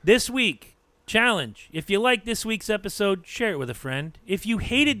 This week, challenge. If you like this week's episode, share it with a friend. If you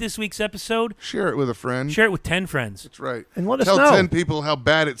hated this week's episode, Share it with a friend. share it with 10 friends. That's right. And let us Tell know. 10 people how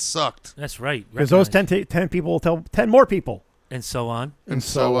bad it sucked. That's right. Because those Recognize. 10 people will tell 10 more people. And so on. And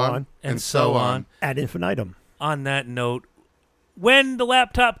so on. And so on. Ad infinitum. On that note, when the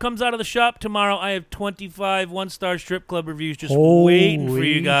laptop comes out of the shop tomorrow, I have 25 one-star strip club reviews just waiting for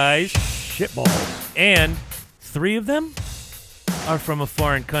you guys. Shitballs. And 3 of them are from a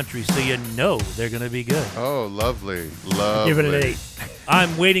foreign country, so you know they're going to be good. Oh, lovely. Lovely. Give it an 8.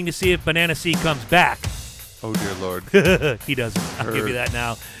 I'm waiting to see if Banana C comes back. Oh, dear Lord. He doesn't. I'll give you that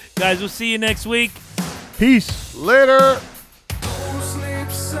now. Guys, we'll see you next week. Peace. Later.